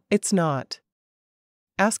 "No, it's not.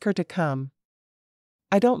 Ask her to come.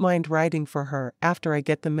 I don't mind riding for her after I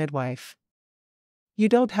get the midwife." "You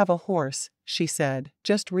don't have a horse," she said,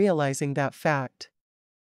 just realizing that fact.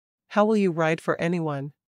 "How will you ride for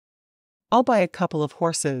anyone?" "I'll buy a couple of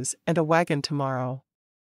horses and a wagon tomorrow.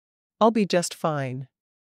 I'll be just fine."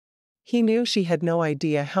 He knew she had no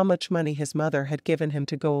idea how much money his mother had given him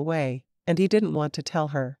to go away, and he didn't want to tell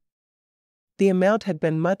her. The amount had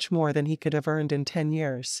been much more than he could have earned in 10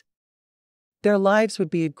 years. Their lives would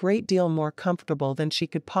be a great deal more comfortable than she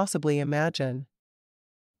could possibly imagine.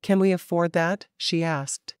 "Can we afford that?" she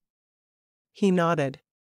asked. He nodded.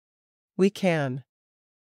 "We can.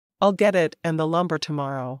 I'll get it and the lumber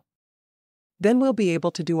tomorrow. Then we'll be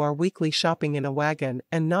able to do our weekly shopping in a wagon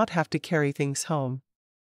and not have to carry things home.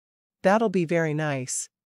 That'll be very nice.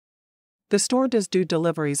 The store does do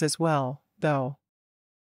deliveries as well, though."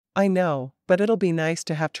 "I know, but it'll be nice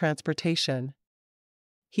to have transportation."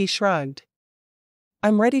 He shrugged.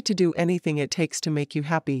 "I'm ready to do anything it takes to make you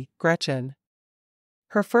happy, Gretchen."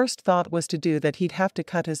 Her first thought was to do that he'd have to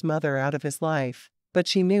cut his mother out of his life, but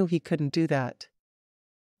she knew he couldn't do that.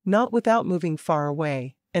 Not without moving far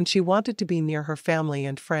away, and she wanted to be near her family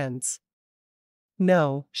and friends.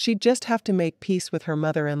 No, she'd just have to make peace with her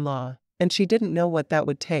mother-in-law, and she didn't know what that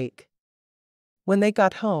would take. When they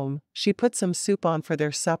got home, she put some soup on for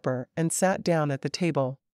their supper and sat down at the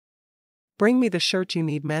table. "Bring me the shirt you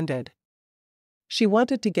need mended." She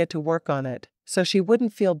wanted to get to work on it, so she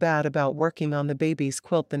wouldn't feel bad about working on the baby's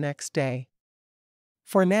quilt the next day.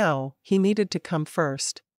 For now, he needed to come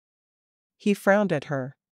first. He frowned at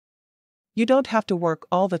her. "You don't have to work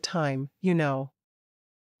all the time, you know."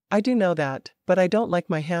 "I do know that, but I don't like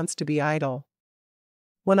my hands to be idle.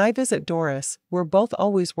 When I visit Doris, we're both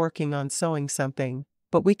always working on sewing something,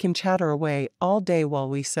 but we can chatter away all day while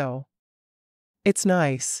we sew. It's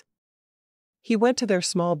nice." He went to their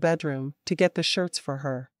small bedroom to get the shirts for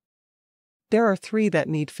her. "There are 3 that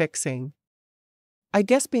need fixing. I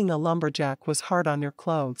guess being a lumberjack was hard on your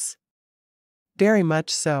clothes." "Very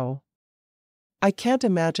much so. I can't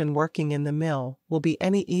imagine working in the mill will be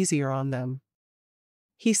any easier on them."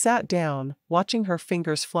 He sat down, watching her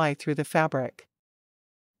fingers fly through the fabric.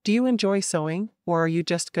 "Do you enjoy sewing, or are you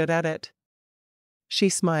just good at it?" She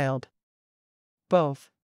smiled.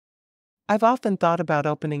 "Both. I've often thought about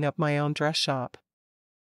opening up my own dress shop.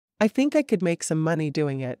 I think I could make some money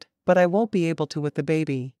doing it, but I won't be able to with the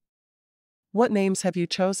baby." "What names have you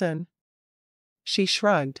chosen?" She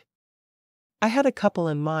shrugged. "I had a couple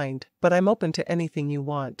in mind, but I'm open to anything you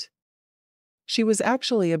want." She was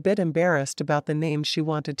actually a bit embarrassed about the names she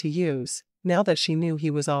wanted to use, now that she knew he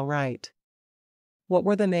was all right. "What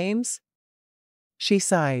were the names?" She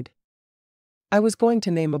sighed. "I was going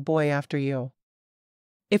to name a boy after you.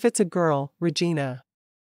 If it's a girl, Regina."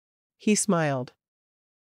 He smiled.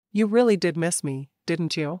 You really did miss me,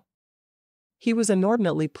 didn't you? He was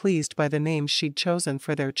inordinately pleased by the name she'd chosen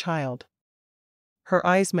for their child. Her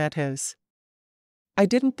eyes met his. I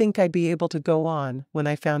didn't think I'd be able to go on when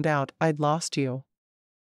I found out I'd lost you.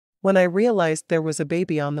 When I realized there was a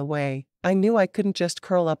baby on the way, I knew I couldn't just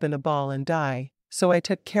curl up in a ball and die, so I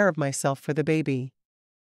took care of myself for the baby.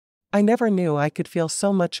 I never knew I could feel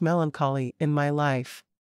so much melancholy in my life.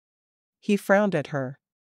 He frowned at her.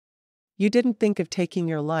 You didn't think of taking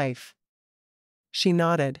your life? She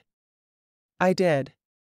nodded. I did.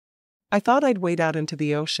 I thought I'd wade out into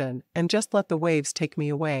the ocean and just let the waves take me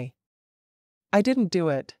away. I didn't do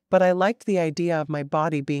it, but I liked the idea of my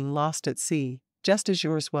body being lost at sea, just as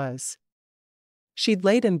yours was. She'd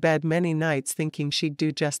laid in bed many nights thinking she'd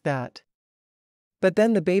do just that. But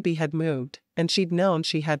then the baby had moved, and she'd known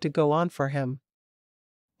she had to go on for him.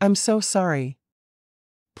 I'm so sorry.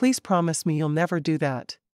 Please promise me you'll never do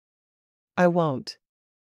that. I won't.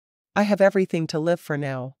 I have everything to live for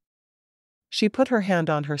now. She put her hand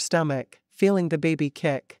on her stomach, feeling the baby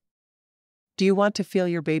kick. Do you want to feel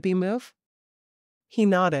your baby move? He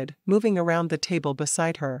nodded, moving around the table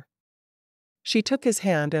beside her. She took his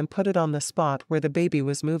hand and put it on the spot where the baby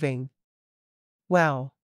was moving.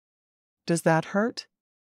 Wow. Does that hurt?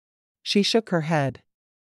 She shook her head.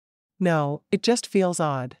 No, it just feels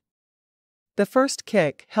odd. The first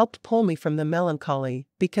kick helped pull me from the melancholy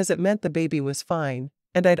because it meant the baby was fine,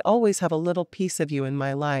 and I'd always have a little piece of you in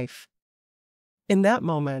my life. In that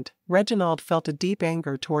moment, Reginald felt a deep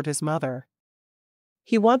anger toward his mother.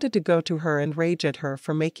 He wanted to go to her and rage at her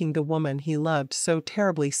for making the woman he loved so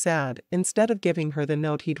terribly sad instead of giving her the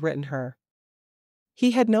note he'd written her.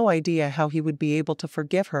 He had no idea how he would be able to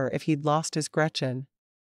forgive her if he'd lost his Gretchen.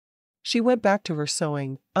 She went back to her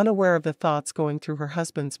sewing, unaware of the thoughts going through her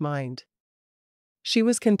husband's mind. She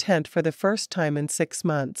was content for the first time in 6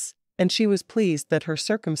 months, and she was pleased that her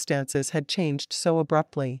circumstances had changed so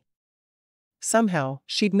abruptly. Somehow,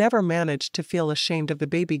 she'd never managed to feel ashamed of the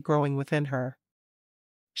baby growing within her.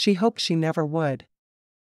 She hoped she never would.